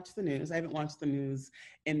don't watch the news. I haven't watched the news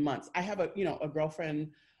in months. I have a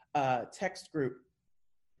girlfriend text group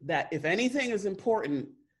that if anything is important,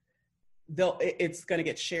 it's going to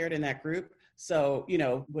get shared in that group. So,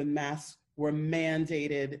 when masks were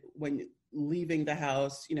mandated, when leaving the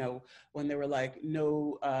house, when there were like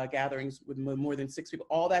no gatherings with more than 6 people.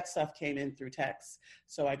 All that stuff came in through text.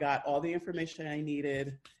 So I got all the information I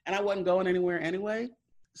needed, and I wasn't going anywhere anyway.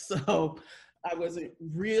 So I wasn't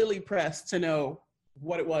really pressed to know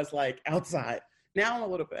what it was like outside. Now I'm a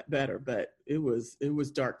little bit better, but it was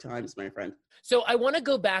dark times, my friend. So I want to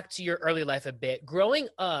go back to your early life a bit. Growing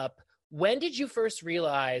up, when did you first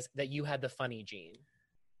realize that you had the funny gene?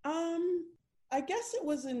 I guess it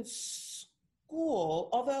was in school,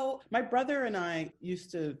 although my brother and I used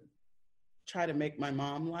to try to make my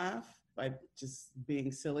mom laugh by just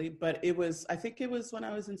being silly. But I think it was when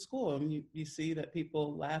I was in school, and you see that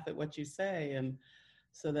people laugh at what you say. And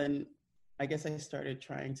so then I guess I started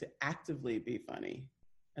trying to actively be funny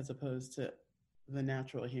as opposed to the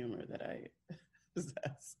natural humor that I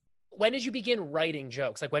possess. When did you begin writing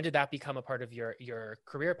jokes? Like, when did that become a part of your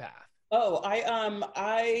career path? Oh,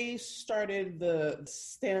 I started the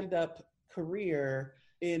stand-up career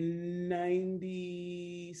in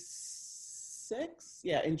 96.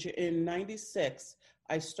 Yeah, in 96,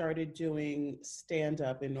 I started doing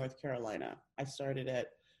stand-up in North Carolina. I started at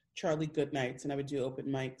Charlie Goodnight's, and I would do open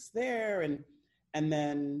mics there, and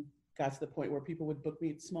then got to the point where people would book me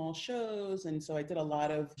at small shows. And so I did a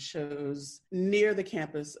lot of shows near the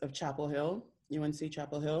campus of Chapel Hill, UNC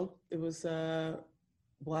Chapel Hill. It was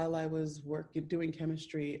while I was doing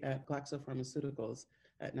chemistry at Glaxo Pharmaceuticals.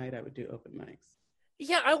 At night, I would do open mics.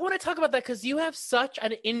 Yeah, I want to talk about that because you have such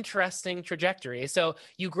an interesting trajectory. So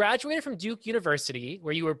you graduated from Duke University,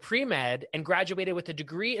 where you were pre-med and graduated with a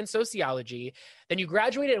degree in sociology. Then you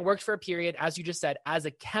graduated and worked for a period, as you just said, as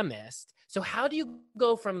a chemist. So how do you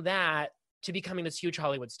go from that to becoming this huge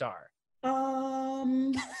Hollywood star?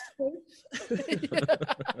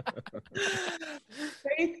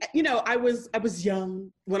 Faith, I was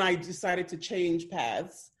young when I decided to change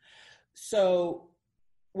paths. So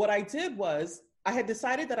what I did was I had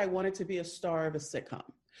decided that I wanted to be a star of a sitcom.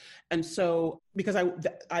 And so because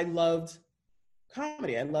I loved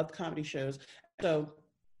comedy, I loved comedy shows. So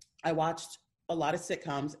I watched a lot of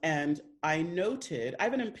sitcoms, and I noted, I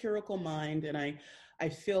have an empirical mind, and I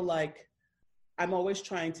feel like I'm always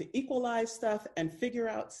trying to equalize stuff and figure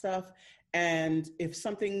out stuff. And if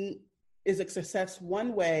something is a success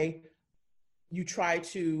one way, you try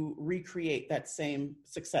to recreate that same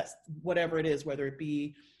success, whatever it is, whether it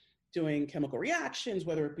be doing chemical reactions,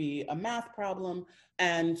 whether it be a math problem.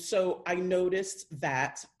 And so I noticed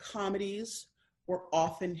that comedies were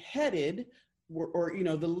often headed, or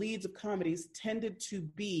the leads of comedies tended to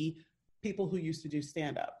be people who used to do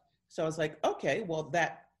stand-up. So I was like, okay, well,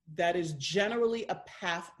 that is generally a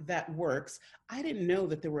path that works. I didn't know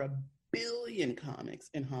that there were a billion comics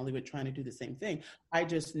in Hollywood trying to do the same thing. I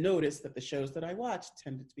just noticed that the shows that I watched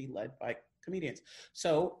tended to be led by comedians.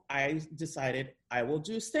 So I decided I will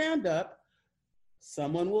do stand-up.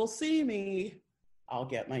 Someone will see me. I'll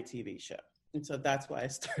get my TV show. And so that's why I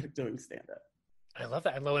started doing stand-up. I love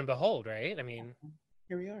that. And lo and behold, right? I mean,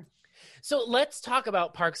 here we are. So let's talk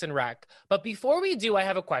about Parks and Rec. But before we do, I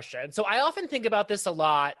have a question. So I often think about this a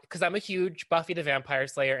lot because I'm a huge Buffy the Vampire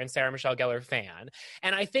Slayer and Sarah Michelle Gellar fan.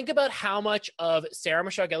 And I think about how much of Sarah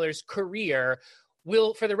Michelle Gellar's career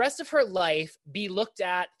will, for the rest of her life, be looked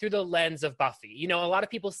at through the lens of Buffy. A lot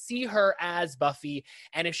of people see her as Buffy.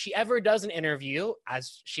 And if she ever does an interview,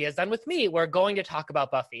 as she has done with me, we're going to talk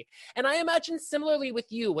about Buffy. And I imagine similarly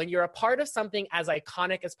with you, when you're a part of something as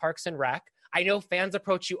iconic as Parks and Rec, I know fans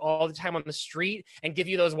approach you all the time on the street and give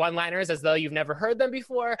you those one-liners as though you've never heard them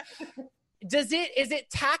before. Is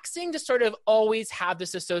it taxing to sort of always have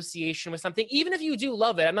this association with something, even if you do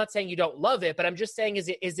love it? I'm not saying you don't love it, but I'm just saying,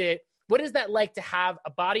 what is that like to have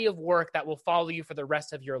a body of work that will follow you for the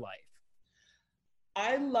rest of your life?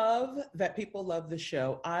 I love that people love the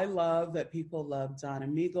show. I love that people love Donna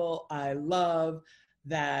Meagle. I love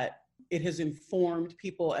that it has informed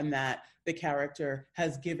people and that the character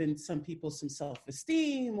has given some people some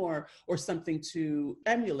self-esteem or something to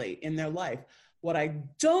emulate in their life. What I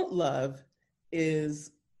don't love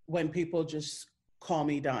is when people just call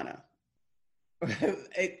me Donna.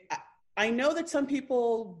 I know that some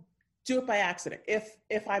people do it by accident.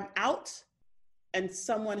 If I'm out and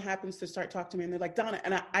someone happens to start talking to me and they're like, Donna,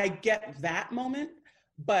 and I get that moment,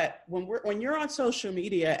 but when you're on social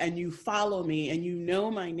media and you follow me and you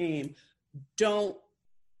know my name, don't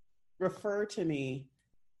refer to me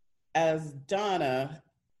as Donna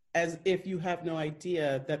as if you have no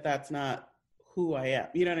idea that that's not who I am.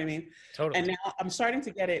 You know what I mean? Totally. And now I'm starting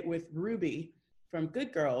to get it with Ruby from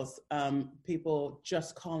Good Girls, people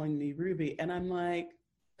just calling me Ruby. And I'm like,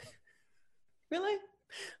 really?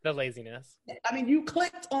 The laziness. I mean, you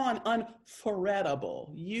clicked on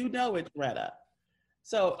unforgettable. You know it's Retta.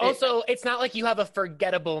 So also, it's not like you have a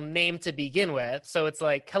forgettable name to begin with. So it's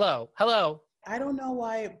like, hello. I don't know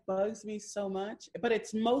why it bugs me so much, but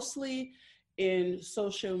it's mostly in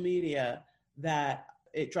social media that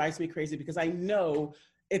it drives me crazy, because I know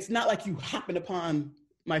it's not like you happen upon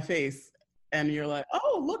my face and you're like,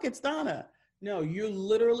 oh, look, it's Donna. No, you're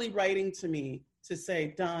literally writing to me to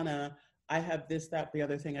say, Donna, I have this, that, the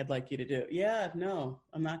other thing I'd like you to do. Yeah, no,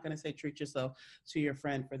 I'm not going to say treat yourself to your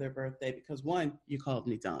friend for their birthday because, one, you called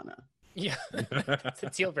me Donna. Yeah, it's a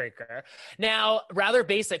deal breaker. Now, rather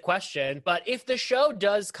basic question, but if the show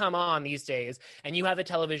does come on these days and you have the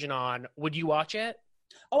television on, would you watch it?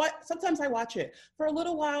 Oh, sometimes I watch it. For a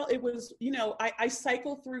little while, it was, I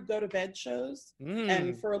cycle through go to bed shows.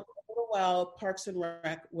 And for a little while, Parks and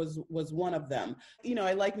Rec was one of them.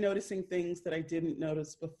 I like noticing things that I didn't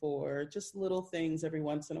notice before, just little things every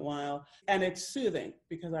once in a while. And it's soothing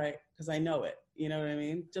because I know it. You know what I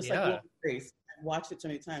mean? Just like Will Grace. I've watched it so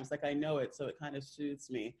many times, like I know it. So it kind of soothes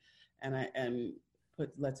me and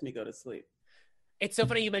lets me go to sleep. It's so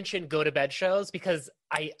funny you mentioned go to bed shows because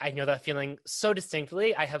I know that feeling so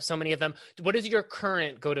distinctly. I have so many of them. What is your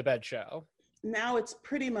current go to bed show? Now it's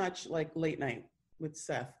pretty much like late night with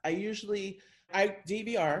Seth. I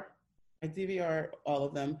DVR all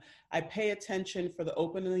of them. I pay attention for the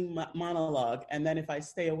opening monologue. And then if I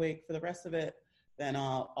stay awake for the rest of it, then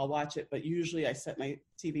I'll watch it. But usually I set my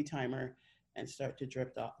TV timer and start to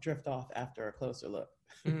drift off after a closer look.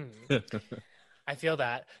 I feel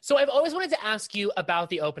that. So I've always wanted to ask you about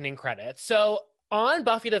the opening credits. So on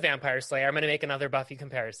Buffy the Vampire Slayer, I'm going to make another Buffy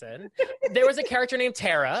comparison. There was a character named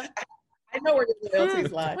Tara. I know where the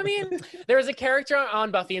loyalties lie. I mean, there was a character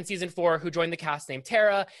on Buffy in season 4 who joined the cast named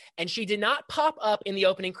Tara, and she did not pop up in the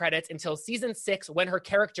opening credits until season 6 when her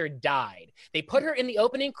character died. They put her in the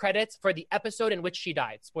opening credits for the episode in which she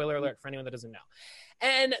died. Spoiler alert for anyone that doesn't know.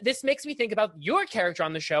 And this makes me think about your character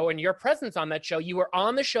on the show and your presence on that show. You were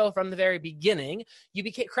on the show from the very beginning. You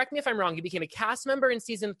became, correct me if I'm wrong, you became a cast member in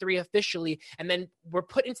season 3 officially, and then were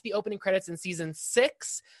put into the opening credits in season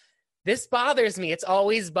 6. This bothers me. It's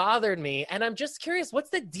always bothered me. And I'm just curious, what's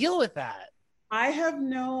the deal with that? I have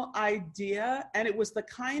no idea. And it was the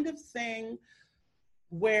kind of thing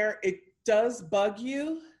where it does bug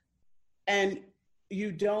you and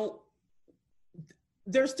you don't,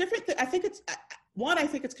 there's different, I think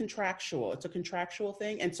it's contractual. It's a contractual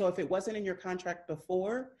thing. And so if it wasn't in your contract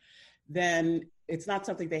before, then it's not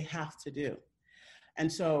something they have to do.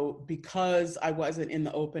 And so because I wasn't in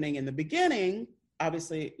the opening in the beginning,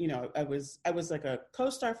 obviously, I was like a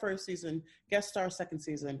co-star first season, guest star second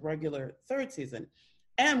season, regular third season.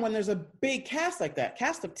 And when there's a big cast like that,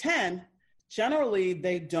 cast of 10, generally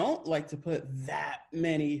they don't like to put that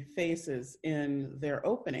many faces in their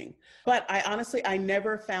opening. But I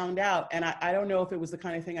never found out. And I don't know if it was the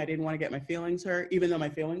kind of thing I didn't want to get my feelings hurt, even though my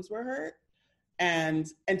feelings were hurt. And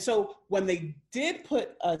so when they did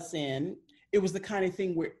put us in, it was the kind of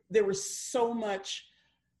thing where there was so much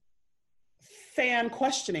fan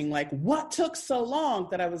questioning, like, what took so long,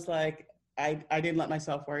 that I was like, I didn't let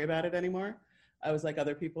myself worry about it anymore. I was like,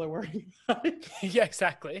 other people are worrying about it. Yeah,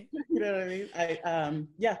 exactly. You know what I mean?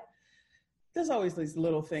 There's always these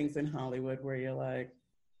little things in Hollywood where you're like,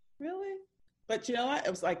 really? But you know what? It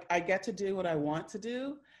was like, I get to do what I want to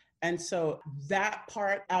do. And so that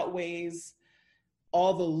part outweighs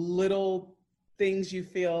all the little things you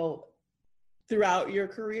feel throughout your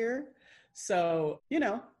career. So,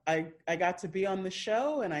 I got to be on the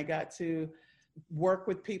show and I got to work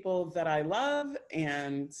with people that I love,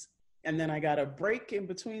 and then I got a break in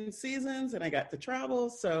between seasons and I got to travel.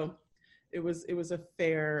 So it was a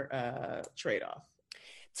fair trade-off.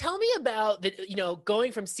 Tell me about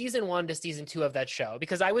going from season 1 to season 2 of that show,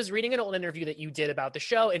 because I was reading an old interview that you did about the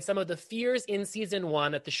show and some of the fears in season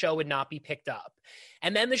 1 that the show would not be picked up.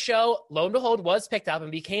 And then the show, lo and behold, was picked up and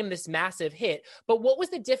became this massive hit. But what was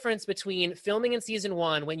the difference between filming in season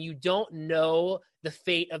 1 when you don't know the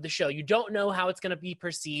fate of the show? You don't know how it's going to be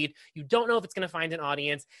perceived. You don't know if it's going to find an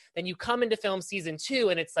audience. Then you come into film season 2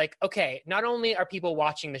 and it's like, okay, not only are people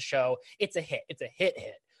watching the show, it's a hit. It's a hit.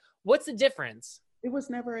 What's the difference? It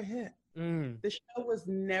was never a hit. The show was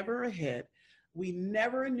never a hit. We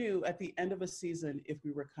never knew at the end of a season if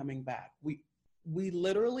we were coming back. We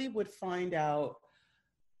literally would find out.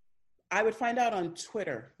 I would find out on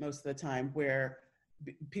Twitter most of the time, where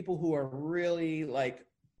people who are really like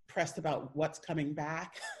pressed about what's coming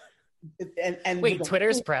back. and wait,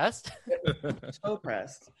 Twitter's pressed? So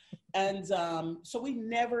pressed. And so we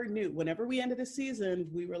never knew. Whenever we ended a season,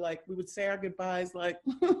 we would say our goodbyes like.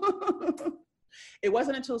 It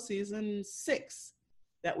wasn't until season 6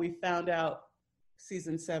 that we found out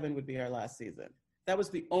season 7 would be our last season. That was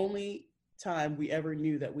the only time we ever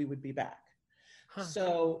knew that we would be back. Huh.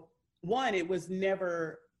 So one, it was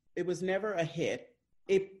never a hit.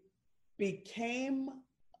 It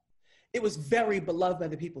was very beloved by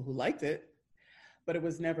the people who liked it, but it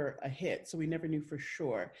was never a hit. So we never knew for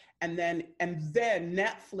sure. And then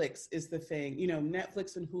Netflix is the thing, you know,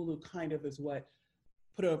 Netflix and Hulu kind of is what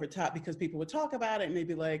put it over top, because people would talk about it and they'd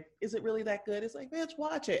be like, is it really that good? It's like, bitch,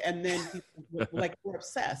 watch it. And then people were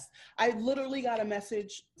obsessed. I literally got a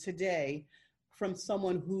message today from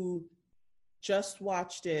someone who just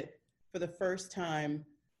watched it for the first time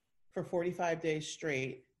for 45 days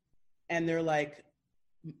straight. And they're like,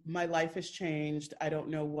 my life has changed. I don't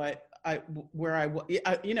know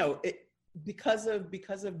because of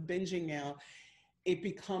binging now, it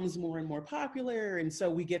becomes more and more popular. And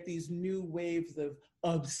so we get these new waves of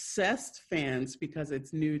obsessed fans because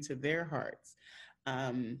it's new to their hearts.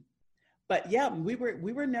 But yeah, we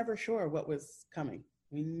were never sure what was coming.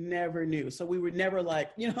 We never knew. So we were never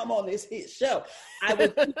like, you know, I'm on this hit show. I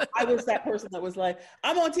was that person that was like,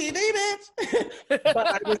 I'm on TV, bitch. But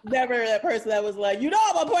I was never that person that was like, you know,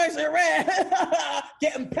 I'm a person red,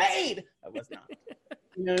 getting paid. I was not.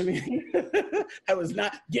 You know what I mean? I was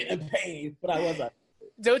not getting paid, but I was.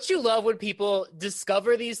 Don't you love when people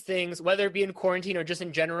discover these things, whether it be in quarantine or just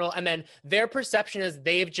in general, and then their perception is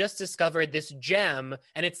they've just discovered this gem,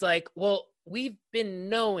 and it's like, well, we've been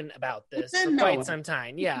known about this for quite some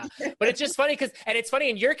time. Yeah. But it's just funny and it's funny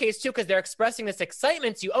in your case too, because they're expressing this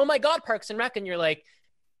excitement to you. Oh my God, Parks and Rec. And you're like,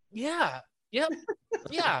 yeah,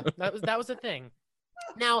 that was a thing.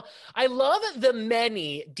 Now, I love the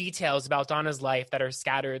many details about Donna's life that are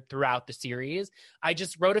scattered throughout the series. I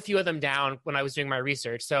just wrote a few of them down when I was doing my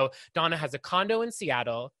research. So Donna has a condo in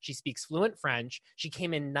Seattle. She speaks fluent French. She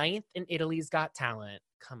came in 9th in Italy's Got Talent.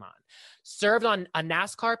 Come on. Served on a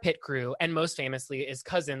NASCAR pit crew, and most famously is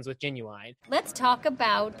cousins with Genuine. Let's talk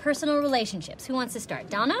about personal relationships. Who wants to start?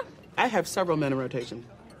 Donna? I have several men in rotation.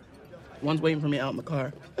 One's waiting for me out in the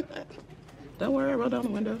car. Don't worry, I roll down the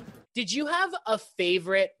window. Did you have a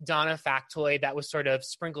favorite Donna factoid that was sort of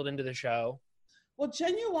sprinkled into the show? Well,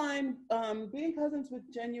 Genuine, being cousins with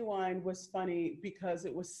Genuine was funny because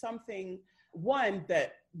it was something, one,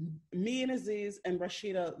 that me and Aziz and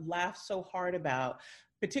Rashida laughed so hard about,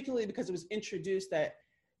 particularly because it was introduced that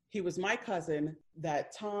he was my cousin,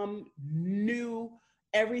 that Tom knew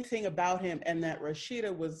everything about him, and that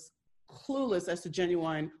Rashida was clueless as to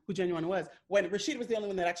who Genuine was, when Rashida was the only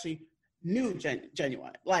one that actually knew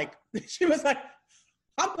Genuine. Like, she was like,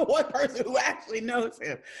 I'm the one person who actually knows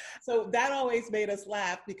him. So that always made us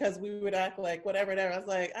laugh because we would act like whatever. I was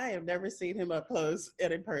like, I have never seen him up close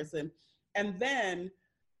and in person. And then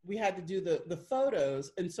we had to do the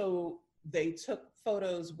photos. And so they took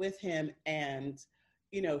photos with him and,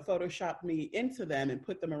 you know, photoshopped me into them and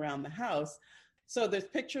put them around the house. So there's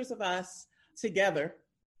pictures of us together,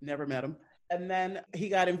 never met him. And then he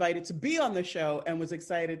got invited to be on the show and was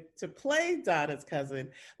excited to play Donna's cousin.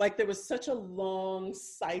 Like, there was such a long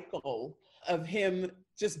cycle of him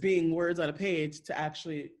just being words on a page to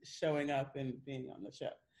actually showing up and being on the show.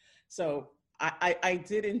 So I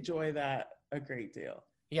did enjoy that a great deal.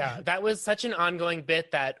 Yeah, that was such an ongoing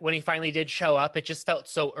bit that when he finally did show up, it just felt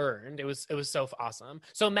so earned. It was so awesome.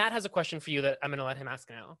 So Matt has a question for you that I'm going to let him ask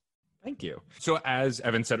now. Thank you. So as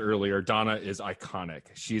Evan said earlier, Donna is iconic.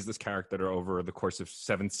 She's this character that over the course of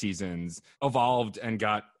 7 seasons evolved and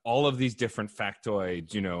got all of these different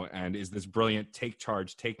factoids, you know, and is this brilliant take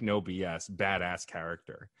charge, take no BS, badass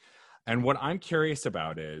character. And what I'm curious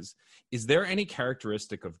about is there any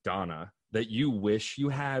characteristic of Donna that you wish you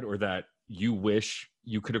had or that you wish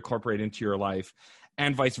you could incorporate into your life?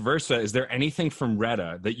 And vice versa, is there anything from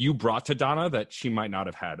Retta that you brought to Donna that she might not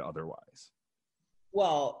have had otherwise?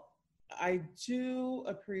 Well, I do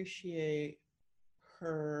appreciate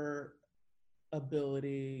her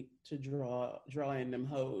ability to draw in them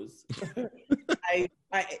hoes.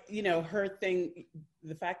 I you know, her thing,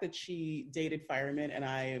 the fact that she dated firemen, and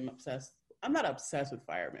I am obsessed. I'm not obsessed with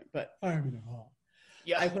firemen, but firemen are hot.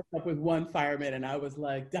 Yeah, I hooked up with one fireman, and I was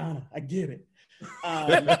like, Donna, I get it.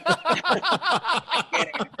 But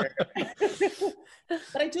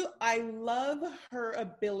I love her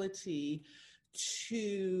ability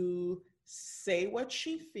to say what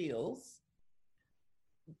she feels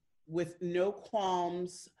with no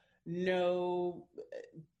qualms, she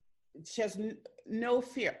has no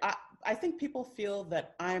fear. I think people feel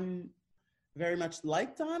that I'm very much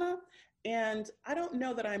like Donna, and I don't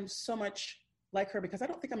know that I'm so much like her because I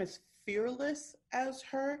don't think I'm as fearless as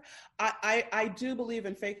her. I do believe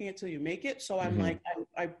in faking it till you make it. So I'm like,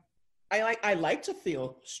 I like to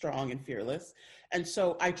feel strong and fearless. And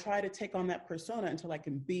so I try to take on that persona until I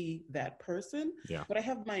can be that person. Yeah. But I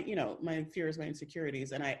have my, my fears, my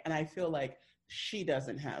insecurities. And I feel like she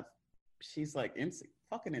doesn't have, she's like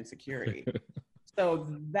fucking insecurity. So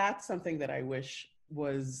that's something that I wish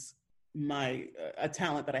was a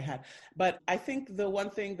talent that I had. But I think the one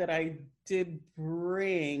thing that I did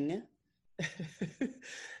bring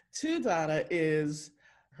to Donna is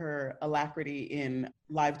her alacrity in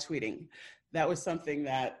live tweeting. That was something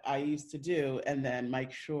that I used to do, and then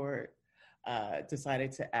Mike Short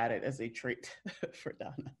decided to add it as a trait for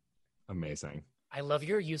Donna. Amazing. I love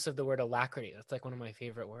your use of the word alacrity. That's like one of my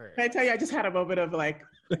favorite words. Can I tell you, I just had a moment of like,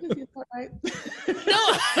 right? No,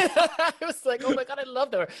 I was like, oh my God, I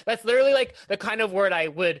love that word. That's literally like the kind of word I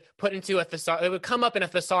would put into a thesaurus. It would come up in a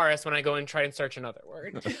thesaurus when I go and try and search another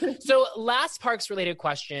word. So last Parks related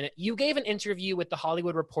question. You gave an interview with The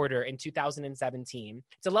Hollywood Reporter in 2017.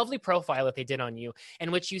 It's a lovely profile that they did on you,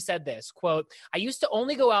 in which you said this, quote, I used to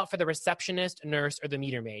only go out for the receptionist, nurse, or the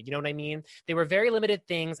meter maid. You know what I mean? They were very limited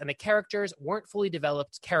things, and the characters weren't fully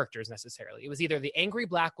developed characters necessarily. It was either the angry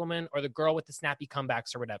Black woman or the girl with the snappy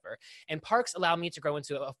comebacks or whatever. And Parks allowed me to grow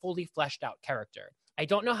into a fully fleshed out character. I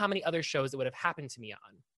don't know how many other shows it would have happened to me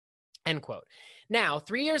on. End quote. Now,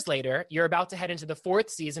 3 years later, you're about to head into the 4th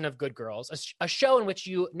season of Good Girls, a show in which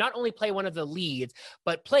you not only play one of the leads,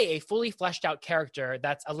 but play a fully fleshed out character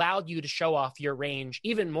that's allowed you to show off your range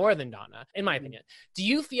even more than Donna, in my opinion. Do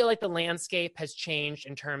you feel like the landscape has changed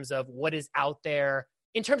in terms of what is out there,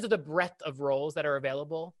 in terms of the breadth of roles that are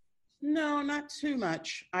available? No, not too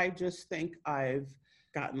much. I just think I've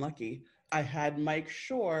gotten lucky. I had Mike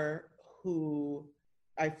Shore, who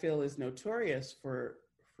I feel is notorious for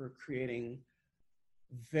creating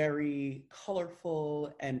very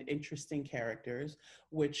colorful and interesting characters,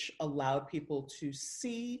 which allowed people to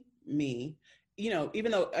see me,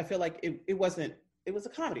 even though I feel like it was a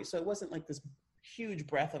comedy. So it wasn't like this huge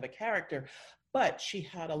breadth of a character, but she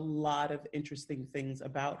had a lot of interesting things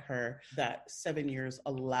about her that 7 years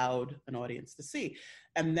allowed an audience to see.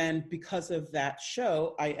 And then because of that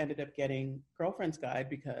show, I ended up getting Girlfriend's Guide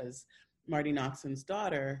because Marty Noxon's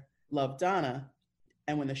daughter loved Donna.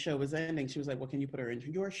 And when the show was ending, she was like, well, can you put her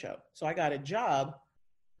into your show? So I got a job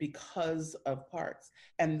because of Parks.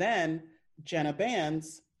 And then Jenna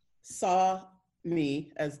Bands saw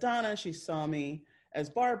me as Donna. She saw me as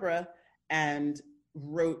Barbara and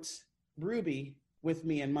wrote Ruby with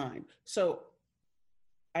me in mind. So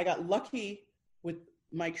I got lucky with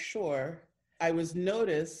Mike Shore. I was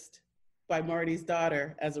noticed by Marty's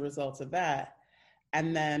daughter as a result of that.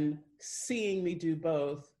 And then seeing me do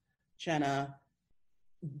both, Jenna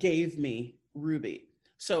gave me Ruby.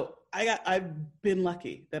 So I've been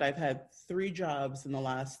lucky that I've had 3 jobs in the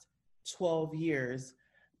last 12 years,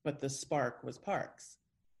 but the spark was Parks.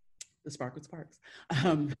 The spark was Parks.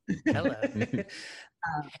 Hello.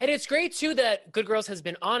 And it's great, too, that Good Girls has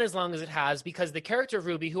been on as long as it has, because the character of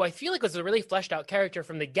Ruby, who I feel like was a really fleshed out character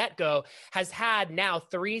from the get-go, has had now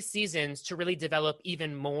 3 seasons to really develop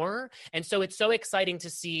even more. And so it's so exciting to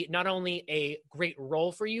see not only a great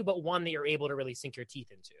role for you, but one that you're able to really sink your teeth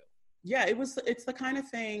into. Yeah, it's the kind of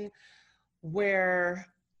thing where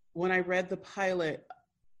when I read the pilot,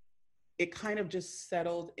 it kind of just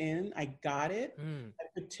settled in. I got it. I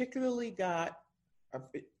particularly got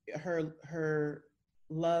her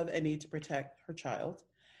love and need to protect her child.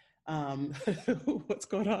 What's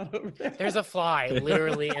going on over there? There's a fly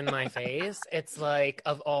literally in my face. It's like,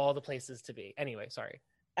 of all the places to be. Anyway, sorry.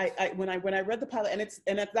 When I read the pilot,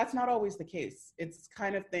 and that's not always the case. It's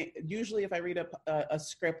kind of thing. Usually, if I read a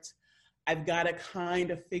script, I've got to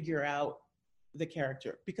kind of figure out the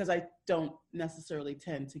character because I don't necessarily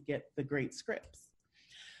tend to get the great scripts.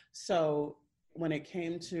 So when it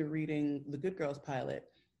came to reading the Good Girls pilot,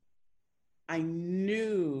 I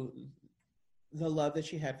knew the love that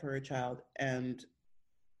she had for her child and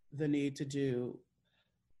the need to do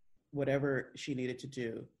whatever she needed to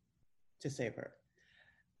do to save her.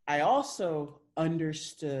 I also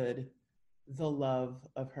understood the love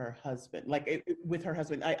of her husband, with her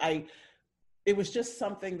husband. It was just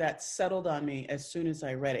something that settled on me as soon as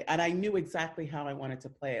I read it. And I knew exactly how I wanted to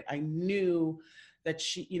play it. I knew that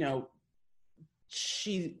she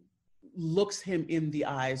looks him in the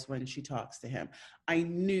eyes when she talks to him. I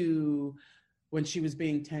knew when she was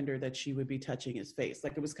being tender that she would be touching his face.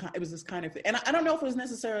 Like it was this kind of thing. And I don't know if it was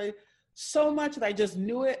necessarily so much that I just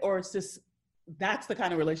knew it, or it's just, that's the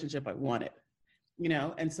kind of relationship I wanted,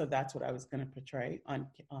 And so that's what I was going to portray on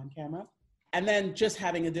camera. And then just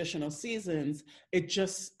having additional seasons,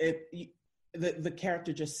 the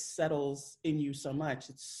character just settles in you so much.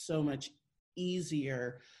 It's so much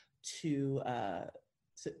easier to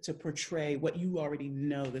to portray what you already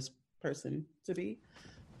know this person to be.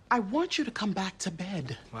 I want you to come back to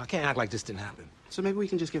bed. Well, I can't act like this didn't happen. So maybe we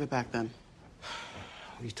can just give it back then.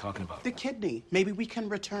 What are you talking about? The kidney. Maybe we can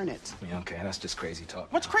return it. Yeah, okay, that's just crazy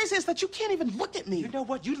talk. What's crazy is that you can't even look at me. You know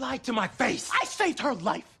what? You lied to my face. I saved her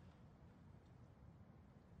life.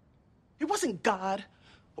 It wasn't God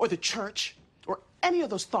or the church or any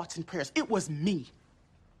of those thoughts and prayers. It was me.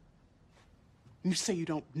 You say you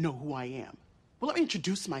don't know who I am. Well, let me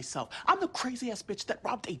introduce myself. I'm the crazy-ass bitch that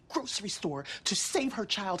robbed a grocery store to save her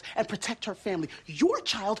child and protect her family. Your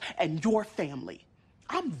child and your family.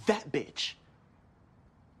 I'm that bitch.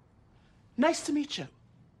 Nice to meet you.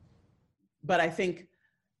 But I think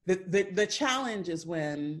the challenge is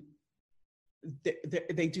when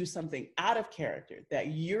they do something out of character that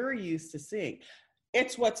you're used to seeing.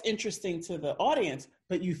 It's what's interesting to the audience,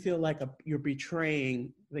 but you feel like you're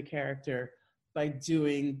betraying the character by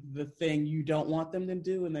doing the thing you don't want them to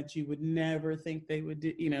do and that you would never think they would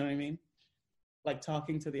do. You know what I mean? Like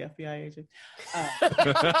talking to the FBI agent.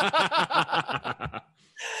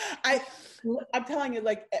 I'm telling you,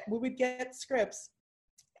 like, we would get scripts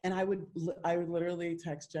and I would literally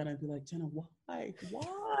text Jenna and be like, Jenna, why?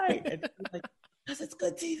 And she's like, because it's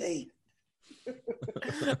good TV.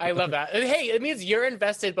 I love that. Hey, it means you're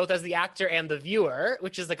invested both as the actor and the viewer,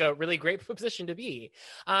 which is like a really great position to be.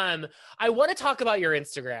 I want to talk about your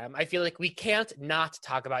Instagram. I feel like we can't not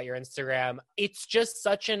talk about your Instagram. It's just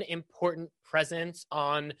such an important presence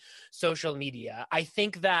on social media. I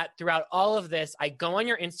think that throughout all of this, I go on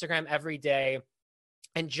your Instagram every day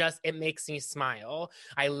and just, it makes me smile.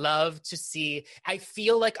 I love to see, I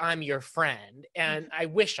feel like I'm your friend and I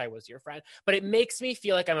wish I was your friend, but it makes me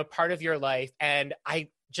feel like I'm a part of your life and I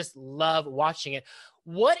just love watching it.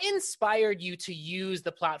 What inspired you to use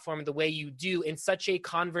the platform the way you do in such a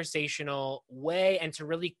conversational way and to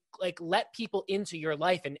really like let people into your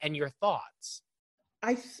life and your thoughts?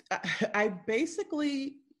 I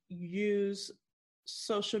basically use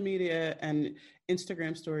social media and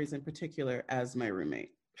Instagram stories in particular as my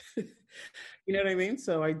roommate. You know what I mean?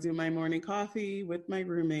 So I do my morning coffee with my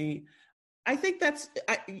roommate. I think that's,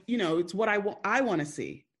 it's what I want to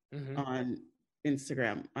see on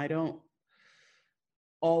Instagram. I don't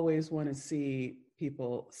always want to see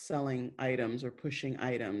people selling items or pushing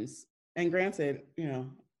items. And granted,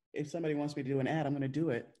 if somebody wants me to do an ad, I'm going to do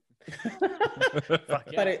it.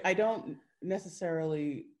 But I don't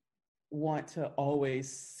necessarily want to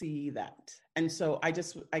always see that. And so I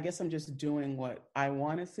guess I'm just doing what I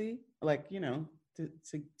want to see, like,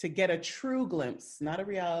 to get a true glimpse, not a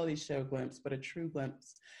reality show glimpse, but a true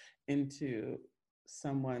glimpse into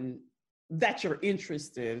someone that you're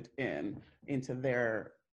interested in, into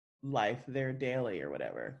their life, their daily or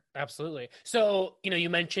whatever. Absolutely. So, you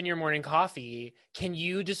mentioned your morning coffee. Can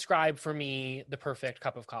you describe for me the perfect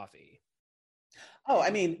cup of coffee? Oh, I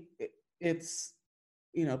mean, it's,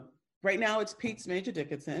 right now it's Pete's Major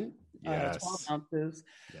Dickinson, 12 ounces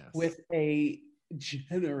with a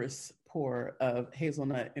generous pour of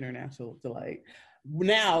Hazelnut International Delight.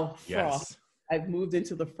 Now, froth. I've moved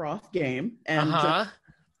into the froth game and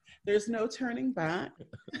there's no turning back.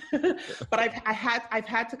 But I've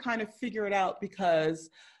had to kind of figure it out because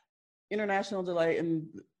International Delight and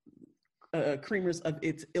creamers of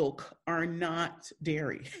its ilk are not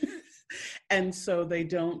dairy. And so they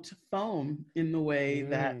don't foam in the way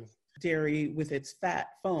that dairy with its fat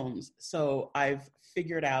foams. So I've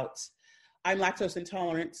figured out I'm lactose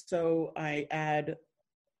intolerant, so I add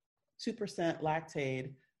 2%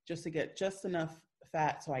 Lactaid just to get just enough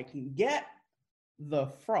fat so I can get the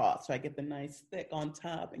froth, so I get the nice thick on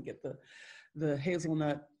top and get the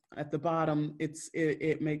hazelnut at the bottom.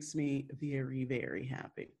 It makes me very, very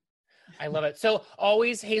happy. I love it. So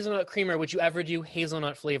always hazelnut creamer. Would you ever do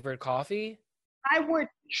hazelnut flavored coffee? I would.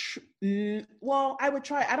 I would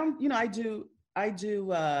try. I don't. I do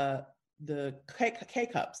the K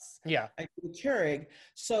cups. Yeah. I do Keurig.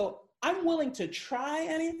 So I'm willing to try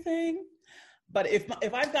anything, but if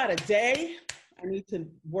I've got a day, I need to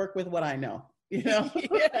work with what I know. Yeah.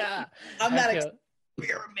 I'm not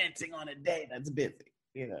experimenting on a day that's busy.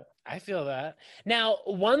 I feel that. Now,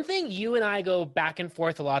 one thing you and I go back and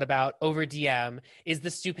forth a lot about over DM is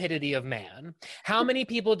the stupidity of man. How many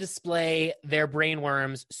people display their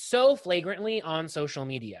brainworms so flagrantly on social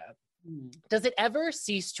media? Does it ever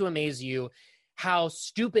cease to amaze you how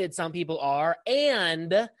stupid some people are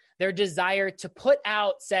and their desire to put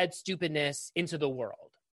out said stupidness into the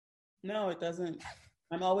world? No, it doesn't.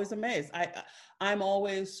 I'm always amazed. I'm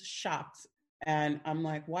always shocked. And I'm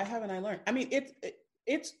like, why haven't I learned? I mean,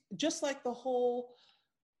 it's just like the whole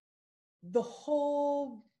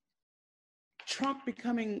Trump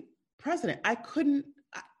becoming president.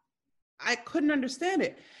 I couldn't understand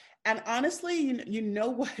it. And honestly, you know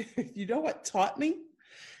what, you know what taught me?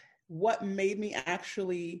 What made me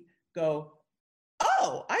actually go,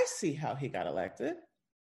 oh, I see how he got elected.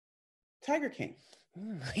 Tiger King.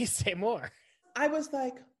 Please say more. I was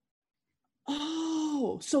like,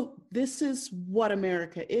 oh, so this is what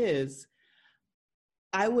America is.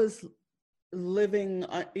 I was living,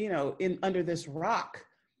 under this rock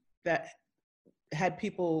that had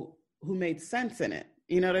people who made sense in it.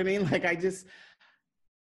 You know what I mean? Like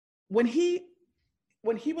when he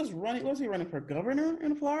was running, was he running for governor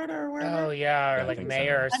in Florida or wherever? Oh yeah, or like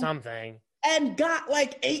mayor or something. And got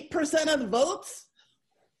like 8% of the votes?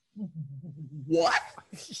 What?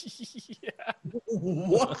 Yeah.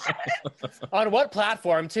 What? On what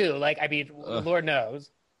platform too? Like, I mean, Lord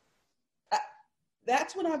knows.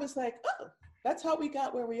 That's when I was like, oh, that's how we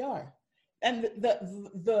got where we are. And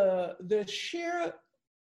the sheer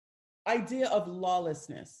idea of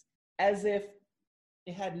lawlessness, as if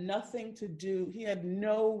it had nothing to do, he had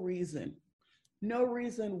no reason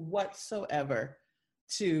whatsoever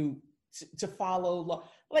to follow law.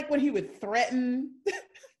 Like when he would threaten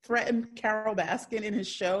Carol Baskin in his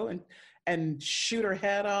show and shoot her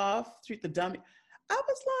head off, shoot the dummy. I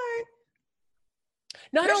was like,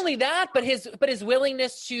 not only that, but his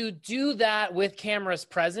willingness to do that with cameras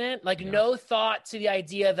present, like no thought to the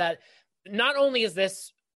idea that not only is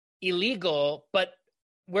this illegal, but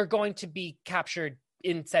we're going to be captured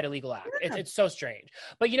in said illegal act. It's so strange.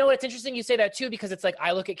 But you know what? It's interesting you say that too, because it's like,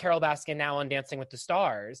 I look at Carol Baskin now on Dancing with the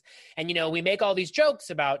Stars, and, we make all these jokes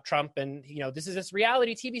about Trump and, this is this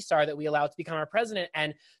reality TV star that we allowed to become our president.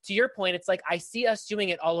 And to your point, it's like, I see us doing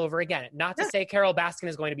it all over again. Not to say Carol Baskin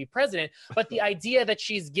is going to be president, but the idea that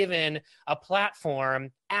she's given a platform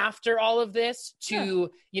after all of this to,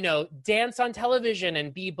 dance on television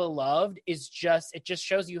and be beloved it just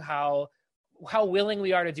shows you how willing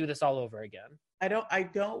we are to do this all over again. I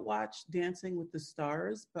don't watch Dancing with the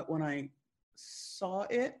Stars, but when I saw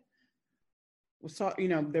it,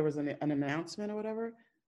 there was an announcement or whatever,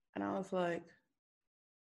 and I was like,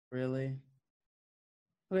 really?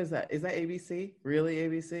 What is that? Is that ABC? Really,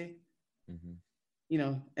 ABC?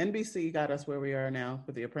 Mm-hmm. NBC got us where we are now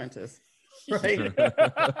with The Apprentice, right?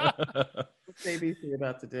 What's ABC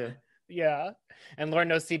about to do? Yeah. And Lord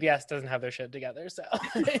knows CBS doesn't have their shit together. So,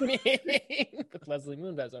 with Leslie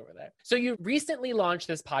Moonves over there. So you recently launched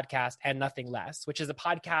this podcast, And Nothing Less, which is a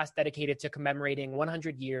podcast dedicated to commemorating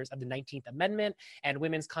 100 years of the 19th Amendment and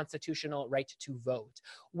women's constitutional right to vote.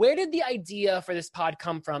 Where did the idea for this pod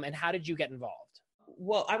come from, and how did you get involved?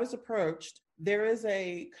 Well, I was approached. There is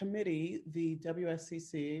a committee, the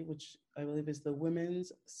WSCC, which I believe is the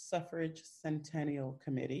Women's Suffrage Centennial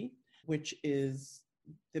Committee, which is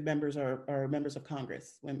the members are members of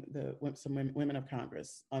Congress, some women of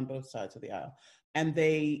Congress on both sides of the aisle. And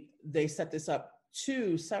they set this up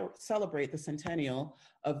to celebrate the centennial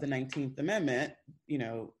of the 19th Amendment,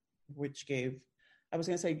 which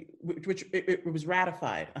was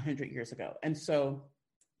ratified 100 years ago. And so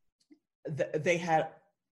they had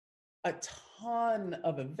a ton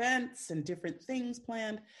of events and different things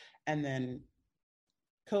planned, and then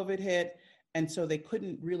COVID hit. And so they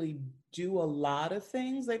couldn't really do a lot of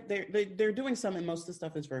things. Like they're doing some, and most of the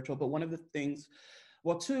stuff is virtual. But one of the things,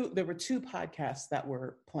 there were two podcasts that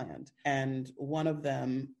were planned, and one of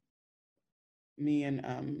them, me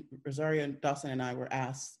and Rosario Dawson and I were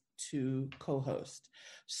asked to co-host.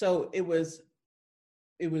 So it was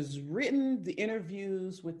written. The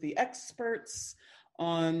interviews with the experts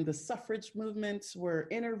on the suffrage movements were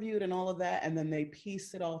interviewed and all of that. And then they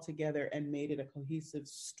pieced it all together and made it a cohesive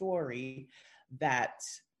story that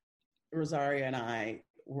Rosario and I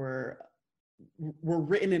were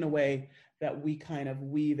written in a way that we kind of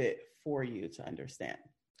weave it for you to understand.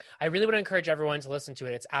 I really would encourage everyone to listen to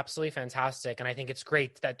it. It's absolutely fantastic. And I think it's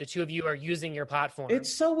great that the two of you are using your platform.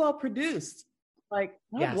 It's so well produced. Like,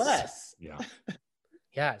 God bless. Yeah.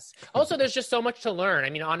 Yes. Also, there's just so much to learn. I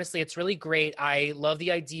mean, honestly, it's really great. I love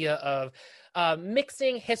the idea of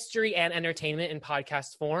mixing history and entertainment in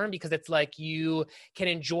podcast form, because it's like you can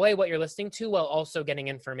enjoy what you're listening to while also getting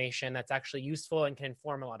information that's actually useful and can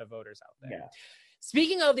inform a lot of voters out there. Yeah.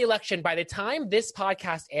 Speaking of the election, by the time this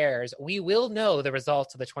podcast airs, we will know the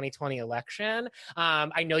results of the 2020 election.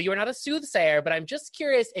 I know you are not a soothsayer, but I'm just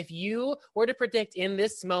curious, if you were to predict in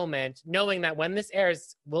this moment, knowing that when this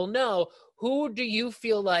airs, we'll know, who do you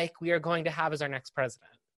feel like we are going to have as our next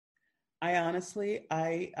president? I honestly,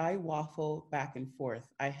 I waffle back and forth.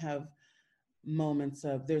 I have moments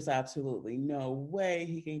of there's absolutely no way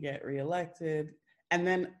he can get reelected. And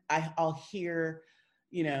then I'll hear,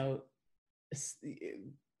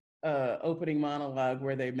 opening monologue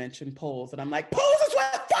where they mention polls, and I'm like, polls is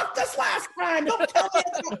what fucked us last time. Don't tell me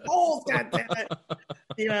about goals, goddammit.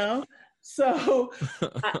 You know? So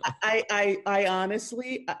I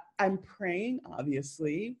honestly, I'm praying,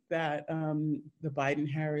 obviously, that the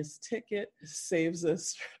Biden-Harris ticket saves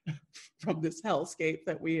us from this hellscape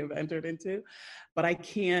that we have entered into. But I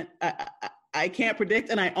can't predict,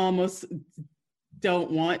 and I almost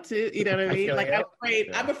don't want to. You know what I mean? Like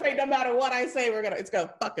I'm afraid no matter what I say, it's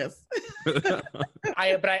gonna fuck us.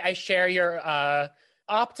 I share your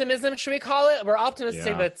optimism, should we call it? We're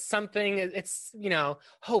optimistic that something, it's,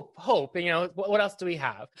 hope, what else do we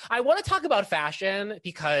have? I want to talk about fashion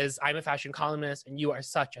because I'm a fashion columnist and you are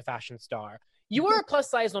such a fashion star. You are a plus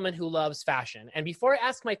size woman who loves fashion. And before I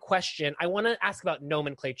ask my question, I want to ask about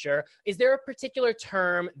nomenclature. Is there a particular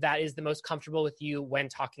term that is the most comfortable with you when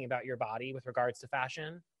talking about your body with regards to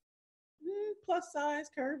fashion? Plus size,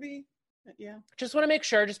 curvy. Yeah. Just want to make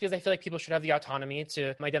sure, just because I feel like people should have the autonomy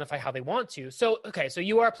to identify how they want to. So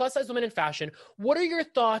you are a plus size woman in fashion. What are your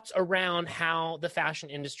thoughts around how the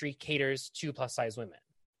fashion industry caters to plus size women?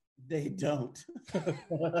 They don't.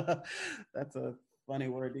 That's a funny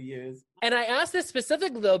word to use. And I ask this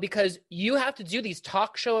specifically though, because you have to do these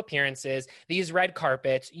talk show appearances, these red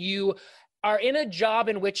carpets. You are in a job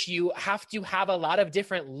in which you have to have a lot of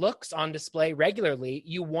different looks on display regularly.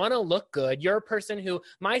 You want to look good. You're a person who,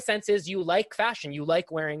 my sense is, you like fashion. You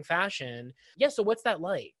like wearing fashion. Yeah, so what's that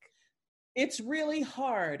like? It's really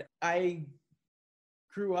hard. I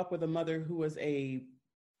grew up with a mother who was a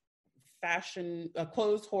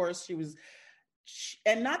clothes horse.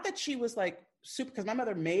 And not that she was like super, because my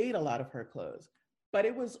mother made a lot of her clothes. But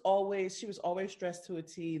she was always dressed to a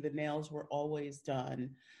T. The nails were always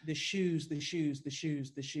done. The shoes.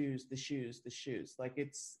 Like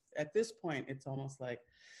at this point, it's almost like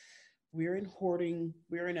we're in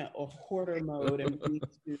a hoarder mode and we need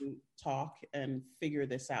to talk and figure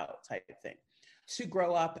this out type of thing. To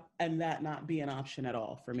grow up and that not be an option at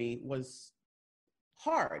all for me was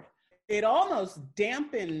hard. It almost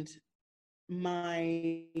dampened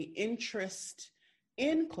my interest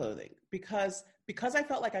in clothing because I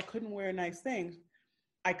felt like I couldn't wear nice things.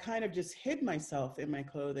 I kind of just hid myself in my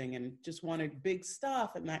clothing and just wanted big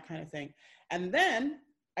stuff and that kind of thing. And then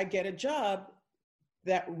I get a job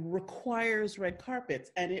that requires red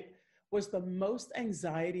carpets. And it was the most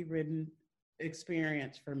anxiety-ridden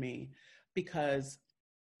experience for me because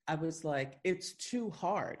I was like, it's too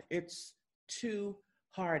hard. It's too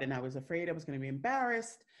hard. And I was afraid I was going to be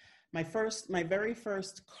embarrassed. My very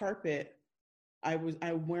first carpet,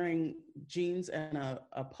 I'm wearing jeans and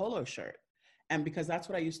a polo shirt. And because that's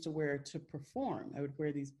what I used to wear to perform, I would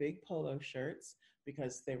wear these big polo shirts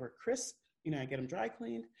because they were crisp. I get them dry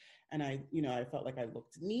cleaned. And I felt like I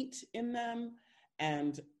looked neat in them.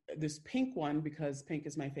 And this pink one, because pink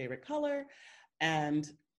is my favorite color. And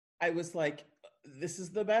I was like, this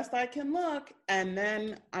is the best I can look. And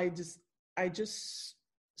then I just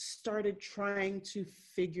started trying to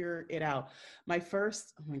figure it out. My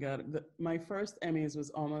first Emmys was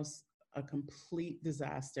almost a complete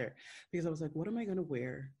disaster because I was like, what am I going to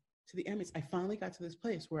wear to the Emmys? I finally got to this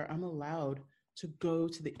place where I'm allowed to go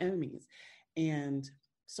to the Emmys. And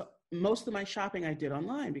so most of my shopping I did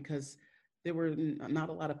online because there were not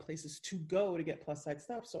a lot of places to go to get plus size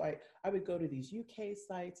stuff. So I would go to these UK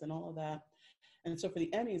sites and all of that. And so for the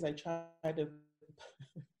Emmys, I tried to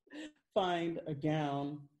find a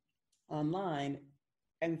gown online,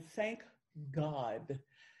 and thank God,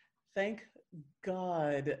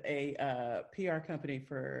 a PR company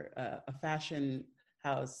for a fashion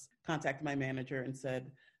house contacted my manager and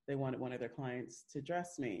said they wanted one of their clients to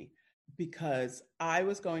dress me because I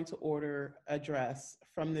was going to order a dress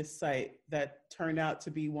from this site that turned out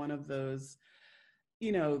to be one of those,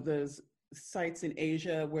 those sites in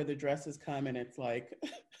Asia where the dresses come and it's like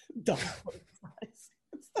double size.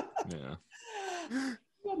 Yeah. Can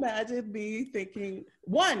you imagine me thinking,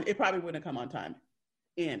 one, it probably wouldn't come on time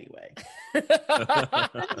anyway.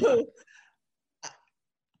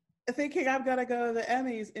 Thinking I've got to go to the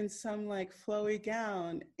Emmys in some like flowy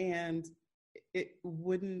gown and it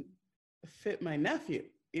wouldn't fit my nephew.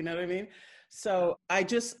 You know what I mean? So I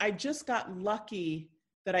just got lucky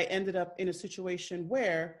that I ended up in a situation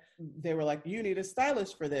where they were like, you need a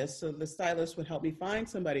stylist for this. So the stylist would help me find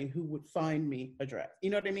somebody who would find me a dress.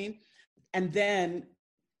 You know what I mean? And then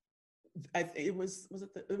it was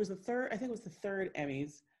the third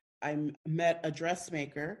Emmys. I met a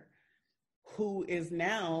dressmaker who is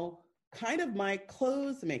now kind of my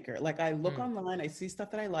clothes maker. Like I look online, I see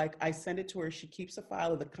stuff that I like, I send it to her. She keeps a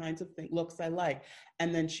file of the kinds of looks I like.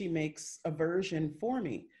 And then she makes a version for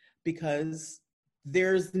me because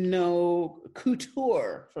there's no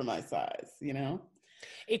couture for my size,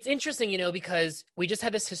 It's interesting, because we just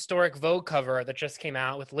had this historic Vogue cover that just came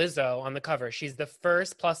out with Lizzo on the cover. She's the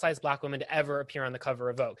first plus-size Black woman to ever appear on the cover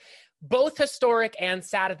of Vogue. Both historic and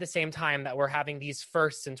sad at the same time that we're having these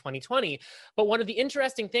firsts in 2020. But one of the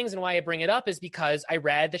interesting things and why I bring it up is because I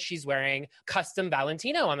read that she's wearing custom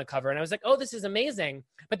Valentino on the cover. And I was like, oh, this is amazing.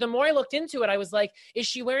 But the more I looked into it, I was like, is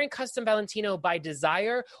she wearing custom Valentino by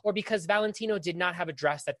desire or because Valentino did not have a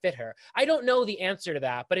dress that fit her? I don't know the answer to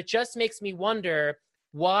that, but it just makes me wonder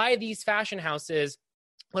why these fashion houses,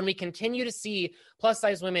 when we continue to see plus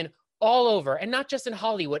size women all over, and not just in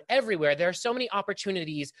Hollywood, everywhere, there are so many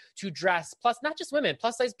opportunities to dress, plus not just women,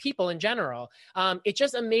 plus size people in general. It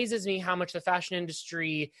just amazes me how much the fashion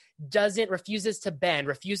industry refuses to bend,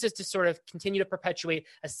 refuses to sort of continue to perpetuate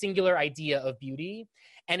a singular idea of beauty.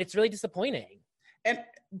 And it's really disappointing. And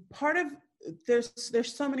there's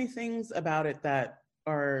so many things about it that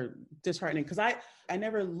are disheartening, because I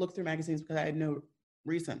never looked through magazines because I had no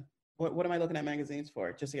reason. What am I looking at magazines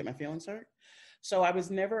for? Just to get my feelings hurt? So I was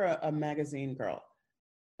never a magazine girl.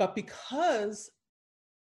 But because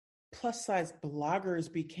plus size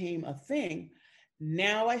bloggers became a thing,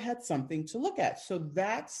 now I had something to look at. So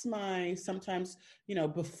that's sometimes,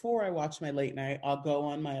 before I watch my late night, I'll go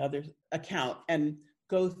on my other account and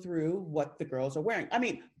go through what the girls are wearing. I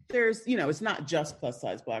mean, there's, it's not just plus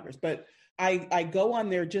size bloggers, but I go on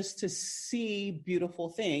there just to see beautiful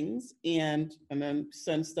things and then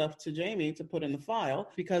send stuff to Jamie to put in the file,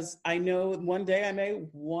 because I know one day I may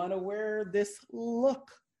want to wear this look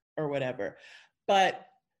or whatever. But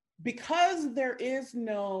because there is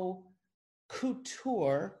no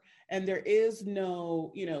couture and there is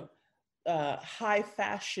no, high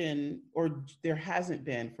fashion, or there hasn't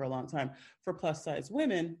been for a long time for plus size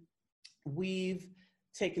women, we've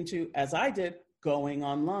taken to, as I did, going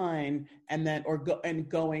online and then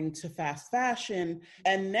going to fast fashion.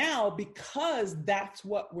 And now, because that's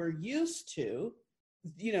what we're used to,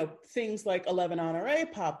 things like 11 Honore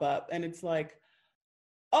pop up and it's like,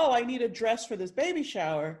 oh, I need a dress for this baby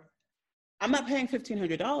shower. I'm not paying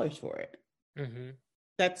 $1,500 for it. Mm-hmm.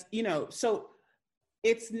 That's, so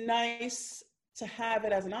it's nice to have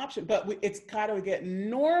it as an option, but it's got to get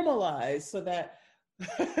normalized so that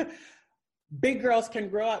big girls can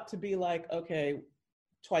grow up to be like, okay,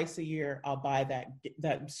 twice a year I'll buy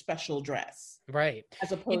that special dress, right?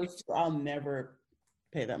 As opposed to I'll never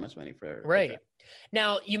pay that much money for right.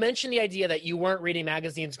 Now, you mentioned the idea that you weren't reading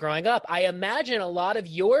magazines growing up. I imagine a lot of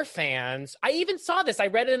your fans, I even saw this, I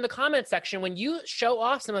read it in the comment section, when you show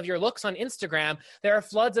off some of your looks on Instagram, there are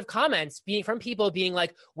floods of comments from people being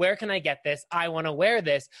like, where can I get this? I want to wear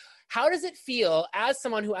this. How does it feel as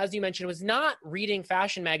someone who, as you mentioned, was not reading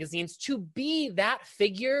fashion magazines to be that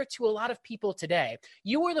figure to a lot of people today?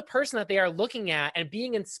 You are the person that they are looking at and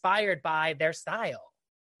being inspired by their style.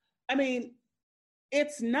 I mean,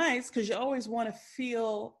 it's nice because you always want to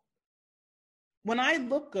feel, when I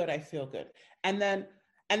look good, I feel good. And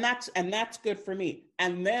that's good for me.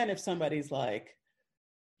 And then if somebody's like,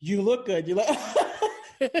 you look good, you're like,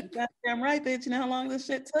 goddamn right, bitch, you know how long this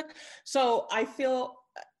shit took? So I feel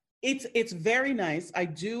it's very nice. I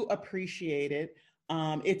do appreciate it.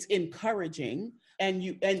 It's encouraging. And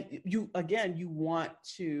you again, you want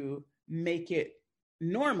to make it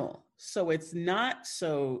normal. So it's not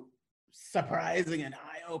so surprising and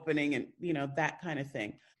eye-opening and, that kind of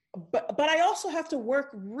thing. But I also have to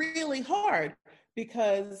work really hard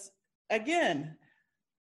because, again,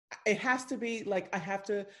 it has to be like, I have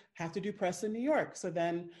to do press in New York. So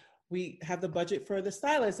then we have the budget for the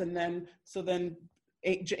stylist. And then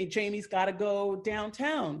Jamie's got to go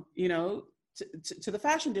downtown, to the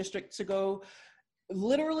fashion district to go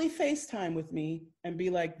literally FaceTime with me and be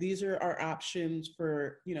like, these are our options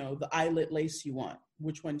for, the eyelet lace you want.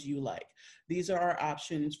 Which one do you like? These are our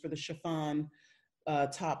options for the chiffon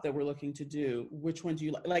top that we're looking to do. Which one do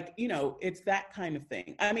you like? Like, it's that kind of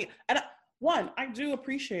thing. I mean, I do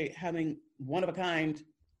appreciate having one-of-a-kind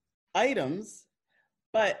items,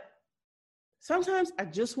 but sometimes I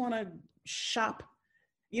just want to shop.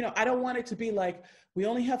 I don't want it to be like, we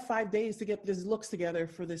only have 5 days to get these looks together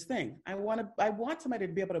for this thing. I want somebody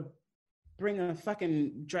to be able to bring a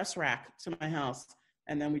fucking dress rack to my house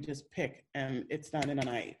and then we just pick and it's done in a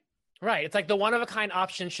night. Right. It's like the one-of-a-kind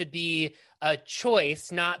option should be a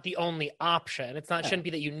choice, not the only option. Shouldn't be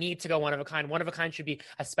that you need to go one-of-a-kind. One-of-a-kind should be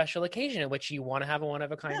a special occasion in which you want to have a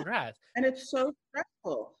one-of-a-kind dress. And it's so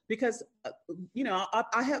stressful because,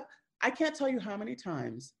 I can't tell you how many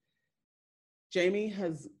times Jamie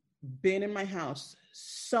has been in my house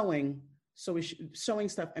sewing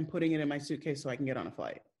stuff and putting it in my suitcase so I can get on a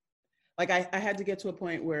flight. Like I had to get to a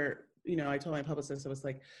point where, I told my publicist, I was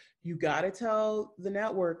like, you got to tell the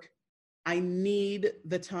network I need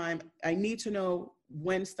the time. I need to know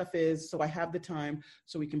when stuff is, so I have the time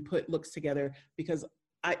so we can put looks together, because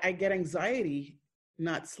I get anxiety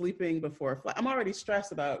not sleeping before a flight. I'm already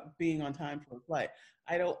stressed about being on time for a flight.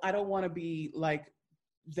 I don't want to be like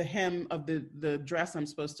the hem of the dress I'm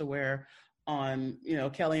supposed to wear on,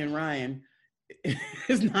 Kelly and Ryan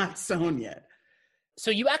is not sewn yet. So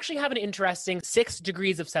you actually have an interesting 6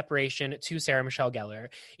 degrees of separation to Sarah Michelle Gellar,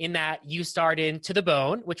 in that you starred in To the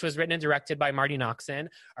Bone, which was written and directed by Marty Noxon,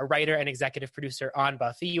 a writer and executive producer on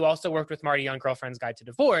Buffy. You also worked with Marty on Girlfriend's Guide to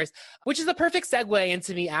Divorce, which is a perfect segue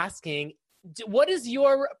into me asking, what is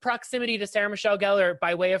your proximity to Sarah Michelle Gellar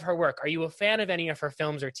by way of her work? Are you a fan of any of her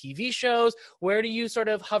films or TV shows? Where do you sort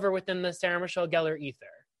of hover within the Sarah Michelle Gellar ether?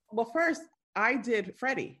 Well, first, I did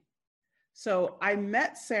Freddie. So I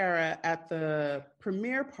met Sarah at the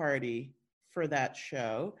premiere party for that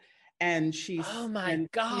show. And she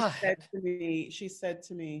said to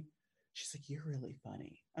me, she's like, "You're really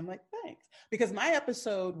funny." I'm like, "Thanks." Because my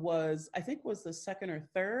episode was the second or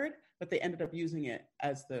third, but they ended up using it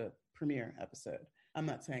as the premiere episode. I'm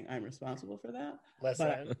not saying I'm responsible for that.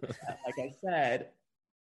 Listen. But like I said,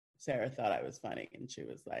 Sarah thought I was funny and she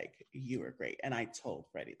was like, "You were great." And I told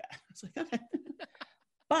Freddie that. I was like, "Okay."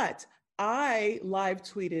 But I live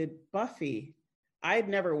tweeted Buffy. I'd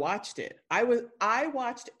never watched it. I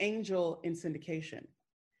watched Angel in syndication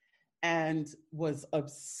and was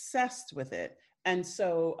obsessed with it. And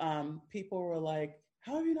so people were like,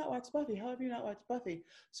 "How have you not watched Buffy? How have you not watched Buffy?"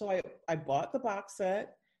 So I bought the box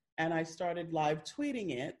set and I started live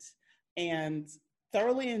tweeting it and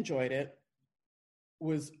thoroughly enjoyed it.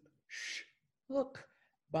 Was shook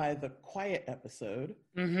by the Quiet episode.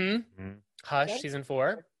 Hush, season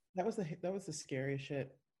 4. That was the scariest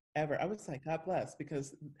shit ever. I was like, God bless,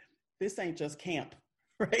 because this ain't just camp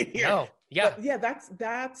right here. No, yeah. But yeah,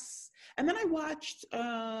 that's and then I watched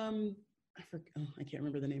I can't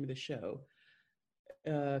remember the name of the show.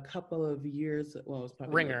 A couple of years, well, it was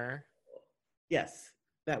probably Ringer. Yes,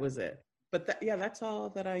 that was it. But that's all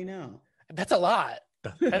that I know. That's a lot.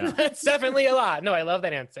 That's definitely a lot. No, I love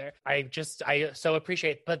that answer. I so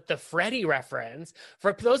appreciate. But the Freddie reference,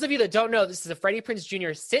 for those of you that don't know, this is a Freddie Prinze Jr.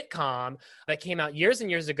 sitcom that came out years and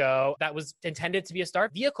years ago that was intended to be a star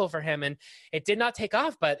vehicle for him, and it did not take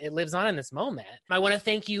off, but it lives on in this moment. I want to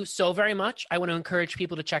thank you so very much. I want to encourage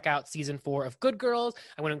people to check out season 4 of Good Girls.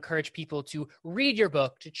 I want to encourage people to read your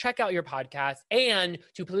book, to check out your podcast, and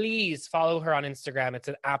to please follow her on Instagram. It's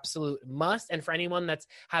an absolute must. And for anyone that's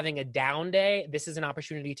having a down day, this is an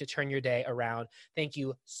opportunity to turn your day around. Thank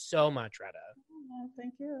you so much, Retta. Oh,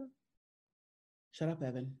 thank you. Shut up,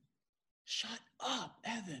 Evan. Shut up,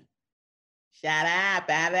 Evan. Shut up,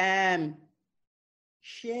 Evan.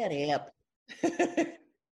 Shut up.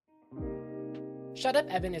 Shut Up,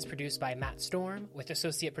 Evan is produced by Matt Storm, with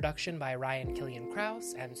associate production by Ryan Killian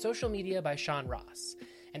Krause and social media by Sean Ross.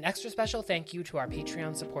 An extra special thank you to our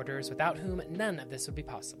Patreon supporters, without whom none of this would be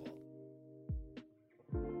possible.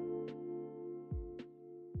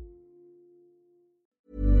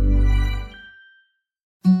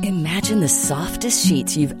 Imagine the softest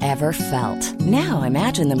sheets you've ever felt. Now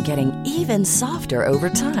imagine them getting even softer over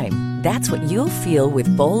time. That's what you'll feel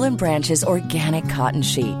with Boll & Branch's organic cotton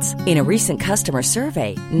sheets. In a recent customer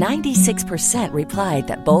survey, 96% replied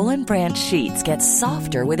that Boll & Branch sheets get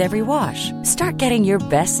softer with every wash. Start getting your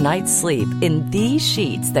best night's sleep in these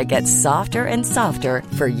sheets that get softer and softer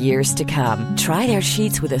for years to come. Try their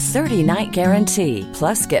sheets with a 30-night guarantee.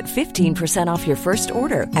 Plus, get 15% off your first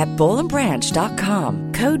order at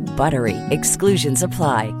bollandbranch.com. Code BUTTERY. Exclusions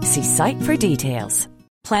apply. See site for details.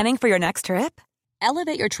 Planning for your next trip?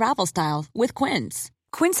 Elevate your travel style with Quince.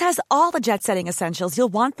 Quince has all the jet-setting essentials you'll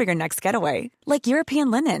want for your next getaway, like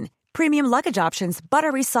European linen, premium luggage options,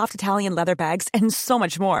 buttery soft Italian leather bags, and so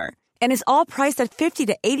much more. And is all priced at 50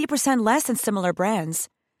 to 80% less than similar brands.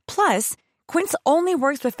 Plus, Quince only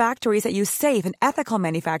works with factories that use safe and ethical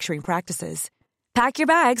manufacturing practices. Pack your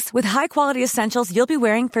bags with high-quality essentials you'll be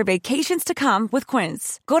wearing for vacations to come with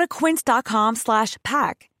Quince. Go to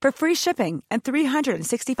quince.com/pack for free shipping and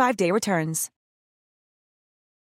 365-day returns.